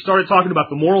disadvantage. We started talking about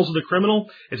the morals of the criminal.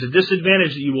 It's a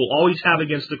disadvantage that you will always have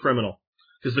against the criminal.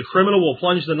 Because the criminal will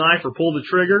plunge the knife or pull the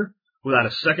trigger without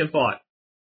a second thought.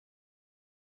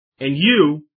 And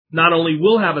you not only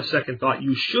will have a second thought,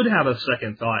 you should have a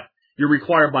second thought. You're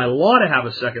required by law to have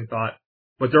a second thought.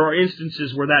 But there are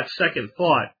instances where that second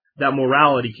thought, that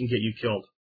morality can get you killed.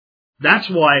 That's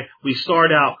why we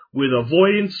start out with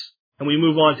avoidance and we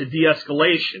move on to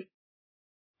de-escalation.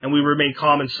 And we remain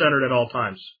calm and centered at all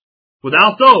times.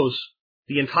 Without those,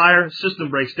 the entire system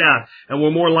breaks down and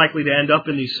we're more likely to end up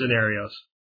in these scenarios.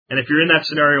 And if you're in that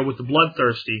scenario with the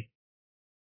bloodthirsty,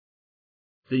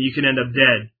 then you can end up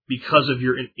dead because of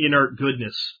your inert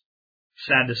goodness.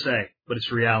 Sad to say, but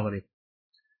it's reality.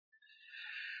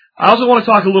 I also want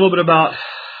to talk a little bit about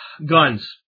guns.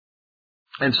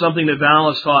 And something that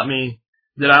Val has taught me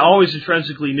that I always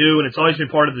intrinsically knew, and it's always been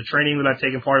part of the training that I've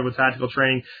taken part of with tactical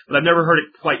training, but I've never heard it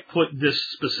quite put this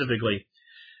specifically.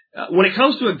 When it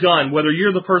comes to a gun, whether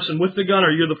you're the person with the gun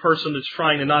or you're the person that's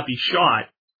trying to not be shot,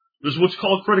 there's what's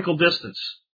called critical distance.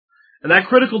 And that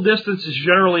critical distance is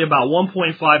generally about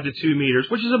 1.5 to 2 meters,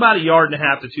 which is about 1.5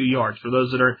 yards to 2 yards for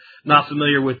those that are not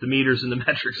familiar with the meters in the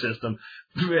metric system.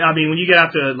 I mean, when you get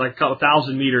out to like a couple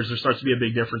thousand meters, there starts to be a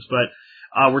big difference, but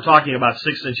we're talking about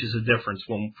 6 inches of difference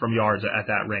from yards at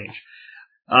that range.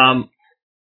 And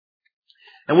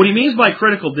And what he means by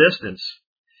critical distance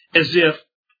is if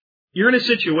you're in a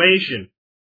situation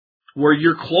where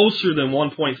you're closer than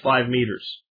 1.5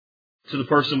 meters to the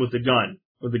person with the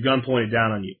gun pointed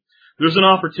down on you, there's an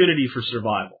opportunity for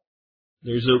survival.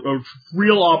 There's a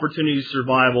real opportunity for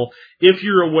survival if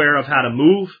you're aware of how to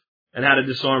move and how to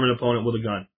disarm an opponent with a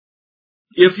gun.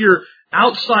 If you're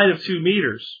outside of 2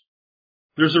 meters,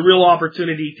 there's a real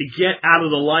opportunity to get out of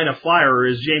the line of fire, or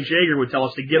as James Yeager would tell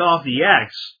us, to get off the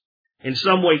X, in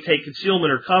some way take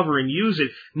concealment or cover and use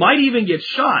it. Might even get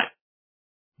shot,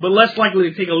 but less likely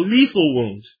to take a lethal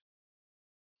wound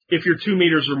if you're 2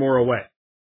 meters or more away.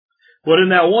 But in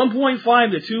that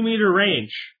 1.5 to 2 meter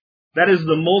range, that is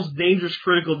the most dangerous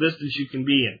critical distance you can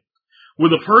be in.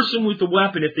 With a person with the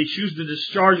weapon, if they choose to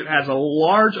discharge it, has a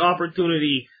large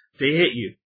opportunity to hit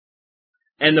you.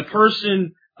 And the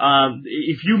person,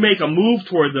 if you make a move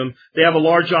toward them, they have a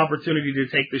large opportunity to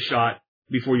take the shot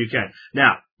before you can.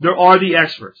 Now, there are the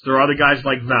experts. There are the guys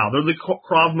like Val. They're the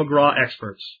Krav Maga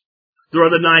experts. There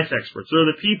are the knife experts. There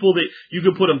are the people that you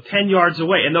can put them 10 yards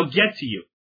away, and they'll get to you.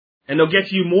 And they'll get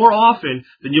to you more often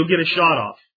than you'll get a shot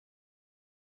off.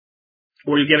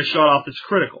 Or you get a shot off that's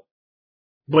critical.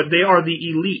 But they are the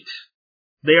elite.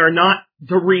 They are not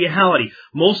the reality.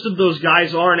 Most of those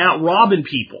guys aren't out robbing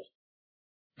people.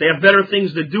 They have better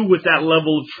things to do with that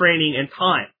level of training and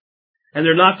time. And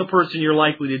they're not the person you're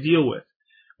likely to deal with.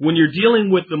 When you're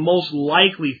dealing with the most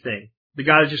likely thing, the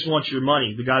guy that just wants your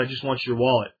money, the guy that just wants your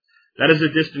wallet, that is a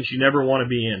distance you never want to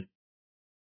be in.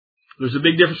 There's a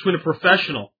big difference between a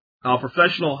professional, how a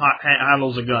professional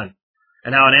handles a gun,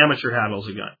 and how an amateur handles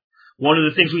a gun. One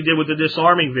of the things we did with the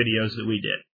disarming videos that we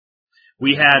did,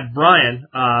 we had Brian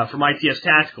from ITS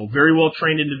Tactical, very well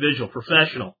trained individual,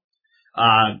 professional,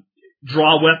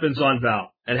 draw weapons on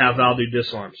Val and have Val do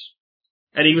disarms.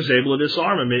 And he was able to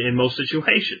disarm him in most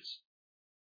situations.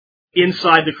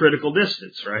 Inside the critical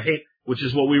distance, right? Which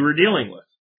is what we were dealing with.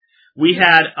 We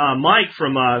had Mike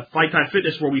from Fight Time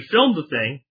Fitness where we filmed the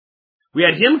thing. We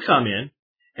had him come in,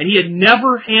 and he had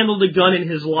never handled a gun in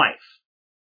his life.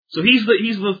 So he's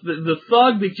the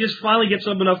thug that just finally gets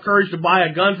up enough courage to buy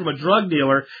a gun from a drug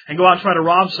dealer and go out and try to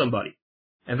rob somebody.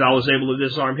 And Val was able to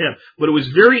disarm him. But it was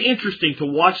very interesting to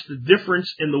watch the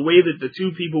difference in the way that the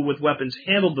two people with weapons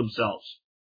handled themselves.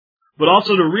 But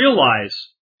also to realize,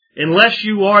 unless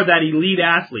you are that elite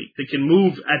athlete that can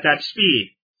move at that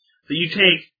speed, that you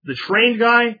take the trained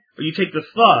guy or you take the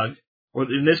thug, or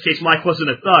in this case Mike wasn't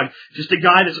a thug, just a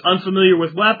guy that's unfamiliar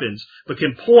with weapons, but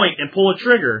can point and pull a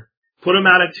trigger, put him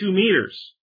out at 2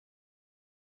 meters,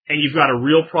 and you've got a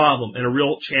real problem and a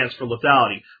real chance for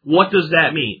lethality. What does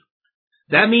that mean?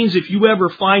 That means if you ever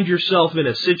find yourself in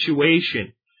a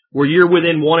situation where you're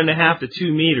within 1.5 to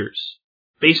 2 meters,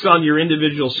 based on your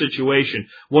individual situation,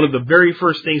 one of the very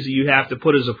first things that you have to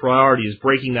put as a priority is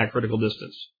breaking that critical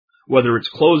distance, whether it's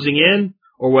closing in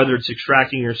or whether it's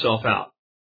extracting yourself out.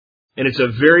 And it's a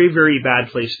very, very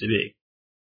bad place to be.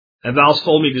 And Val's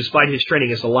told me, despite his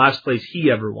training, it's the last place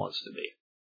he ever wants to be.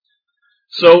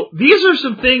 So these are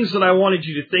some things that I wanted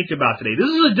you to think about today. This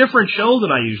is a different show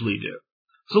than I usually do.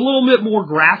 It's a little bit more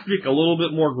graphic, a little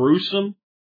bit more gruesome,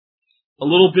 a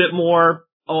little bit more,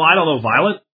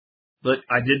 violent. But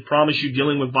I did promise you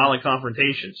dealing with violent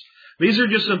confrontations. These are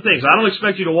just some things. I don't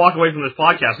expect you to walk away from this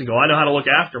podcast and go, I know how to look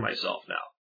after myself now.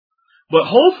 But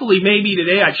hopefully maybe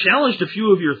today I challenged a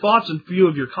few of your thoughts and a few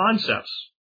of your concepts.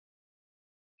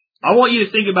 I want you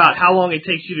to think about how long it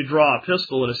takes you to draw a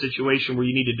pistol in a situation where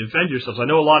you need to defend yourselves. I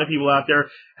know a lot of people out there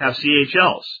have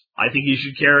CHLs. I think you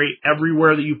should carry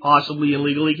everywhere that you possibly and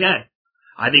legally can.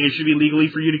 I think it should be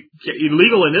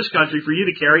illegal in this country for you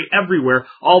to carry everywhere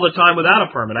all the time without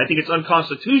a permit. I think it's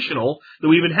unconstitutional that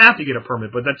we even have to get a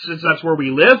permit. But since that's where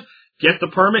we live, get the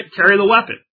permit, carry the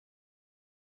weapon.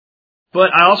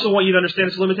 But I also want you to understand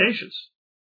its limitations.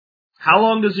 How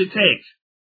long does it take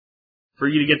for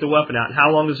you to get the weapon out? And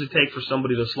how long does it take for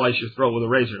somebody to slice your throat with a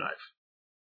razor knife?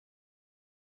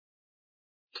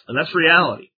 And that's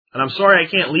reality. And I'm sorry I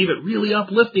can't leave it really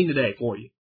uplifting today for you.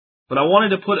 But I wanted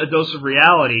to put a dose of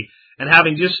reality, and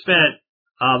having just spent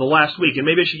the last week, and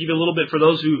maybe I should give you a little bit for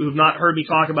those who've not heard me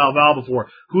talk about Val before,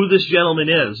 who this gentleman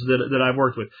is that I've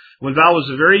worked with. When Val was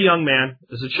a very young man,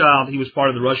 as a child, he was part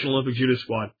of the Russian Olympic Judo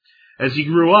Squad. As he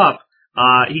grew up,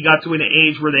 he got to an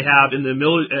age where they have in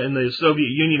the Soviet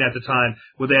Union at the time,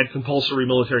 where they had compulsory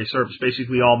military service,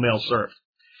 basically all male served.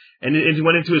 And he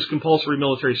went into his compulsory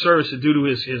military service, and due to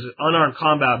his unarmed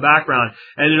combat background,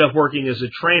 ended up working as a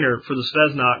trainer for the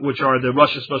Spetsnaz, which are the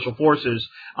Russian Special Forces,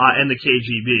 and the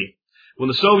KGB. When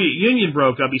the Soviet Union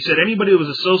broke up, he said anybody that was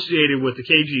associated with the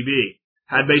KGB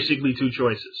had basically two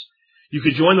choices. You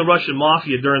could join the Russian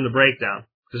mafia during the breakdown,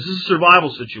 This is a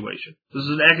survival situation. This is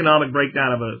an economic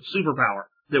breakdown of a superpower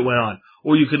that went on.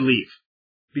 Or you could leave.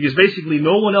 Because basically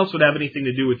no one else would have anything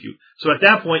to do with you. So at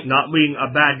that point, not being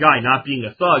a bad guy, not being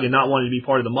a thug, and not wanting to be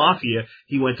part of the mafia,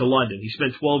 he went to London. He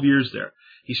spent 12 years there.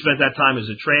 He spent that time as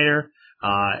a trainer,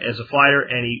 as a fighter,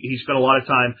 and he spent a lot of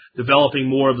time developing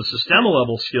more of the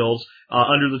Systema-level skills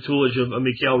under the tutelage of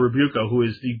Mikhail Rebuko, who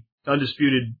is the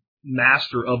undisputed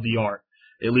master of the art,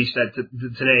 at least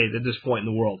today, at this point in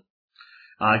the world.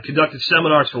 Conducted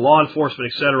seminars for law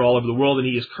enforcement, etc., all over the world, and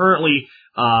he is currently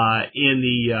in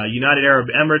the United Arab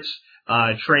Emirates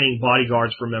training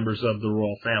bodyguards for members of the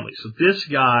royal family. So this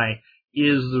guy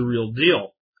is the real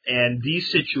deal. And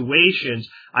these situations,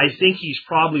 I think he's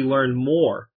probably learned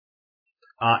more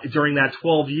during that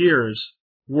 12 years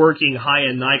working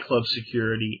high-end nightclub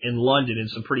security in London in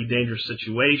some pretty dangerous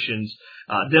situations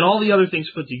than all the other things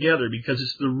put together, because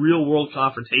it's the real-world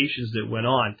confrontations that went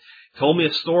on. Told me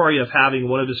a story of having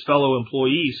one of his fellow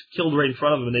employees killed right in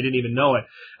front of him, and they didn't even know it.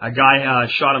 A guy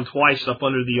shot him twice up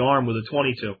under the arm with a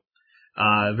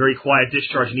 .22. Very quiet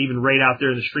discharge, and even right out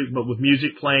there in the street, but with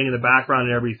music playing in the background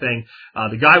and everything.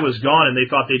 The guy was gone, and they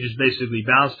thought they just basically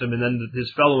bounced him, and then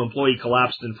his fellow employee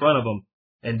collapsed in front of him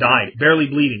and died, barely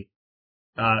bleeding.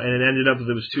 And it ended up that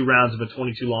there was 2 rounds of a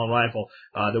 .22 long rifle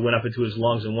that went up into his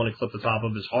lungs, and one had clipped the top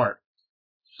of his heart.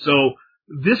 So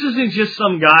this isn't just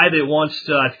some guy that wants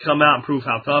to come out and prove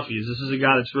how tough he is. This is a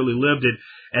guy that's really lived it.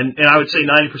 And I would say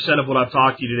 90% of what I've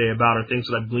talked to you today about are things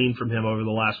that I've gleaned from him over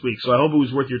the last week. So I hope it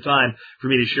was worth your time for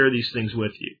me to share these things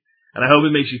with you. And I hope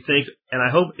it makes you think, and I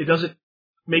hope it doesn't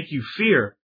make you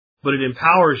fear, but it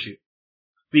empowers you.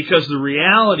 Because the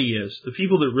reality is, the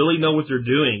people that really know what they're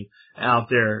doing out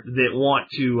there that want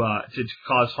to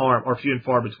cause harm are few and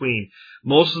far between.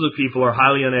 Most of the people are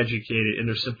highly uneducated and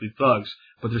they're simply thugs,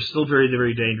 but they're still very,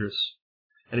 very dangerous.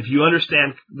 And if you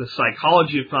understand the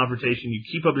psychology of confrontation, you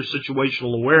keep up your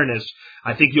situational awareness,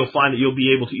 I think you'll find that you'll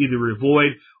be able to either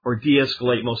avoid or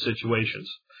de-escalate most situations.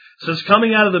 Since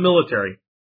coming out of the military,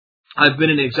 I've been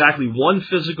in exactly one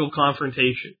physical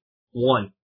confrontation.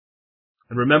 One.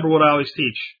 And remember what I always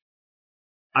teach.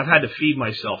 I've had to feed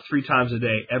myself 3 times a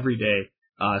day, every day,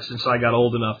 since I got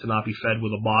old enough to not be fed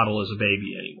with a bottle as a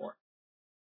baby anymore.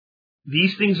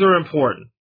 These things are important,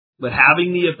 but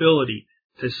having the ability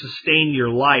to sustain your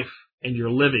life and your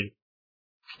living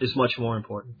is much more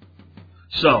important.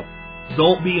 So,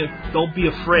 don't be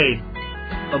afraid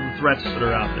of the threats that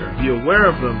are out there. Be aware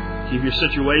of them. Keep your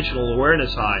situational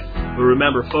awareness high. But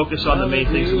remember, focus on the main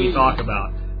things that we talk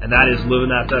about. And that is living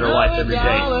that better life every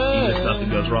day, even if nothing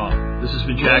goes wrong. This has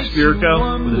been Jack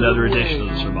Spirko with another edition of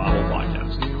the Survival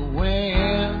Podcast.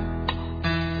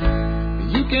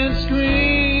 You can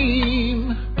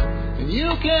scream and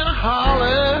you can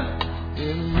holler.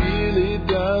 It really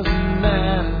doesn't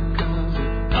matter, 'cause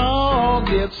it all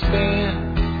gets spent.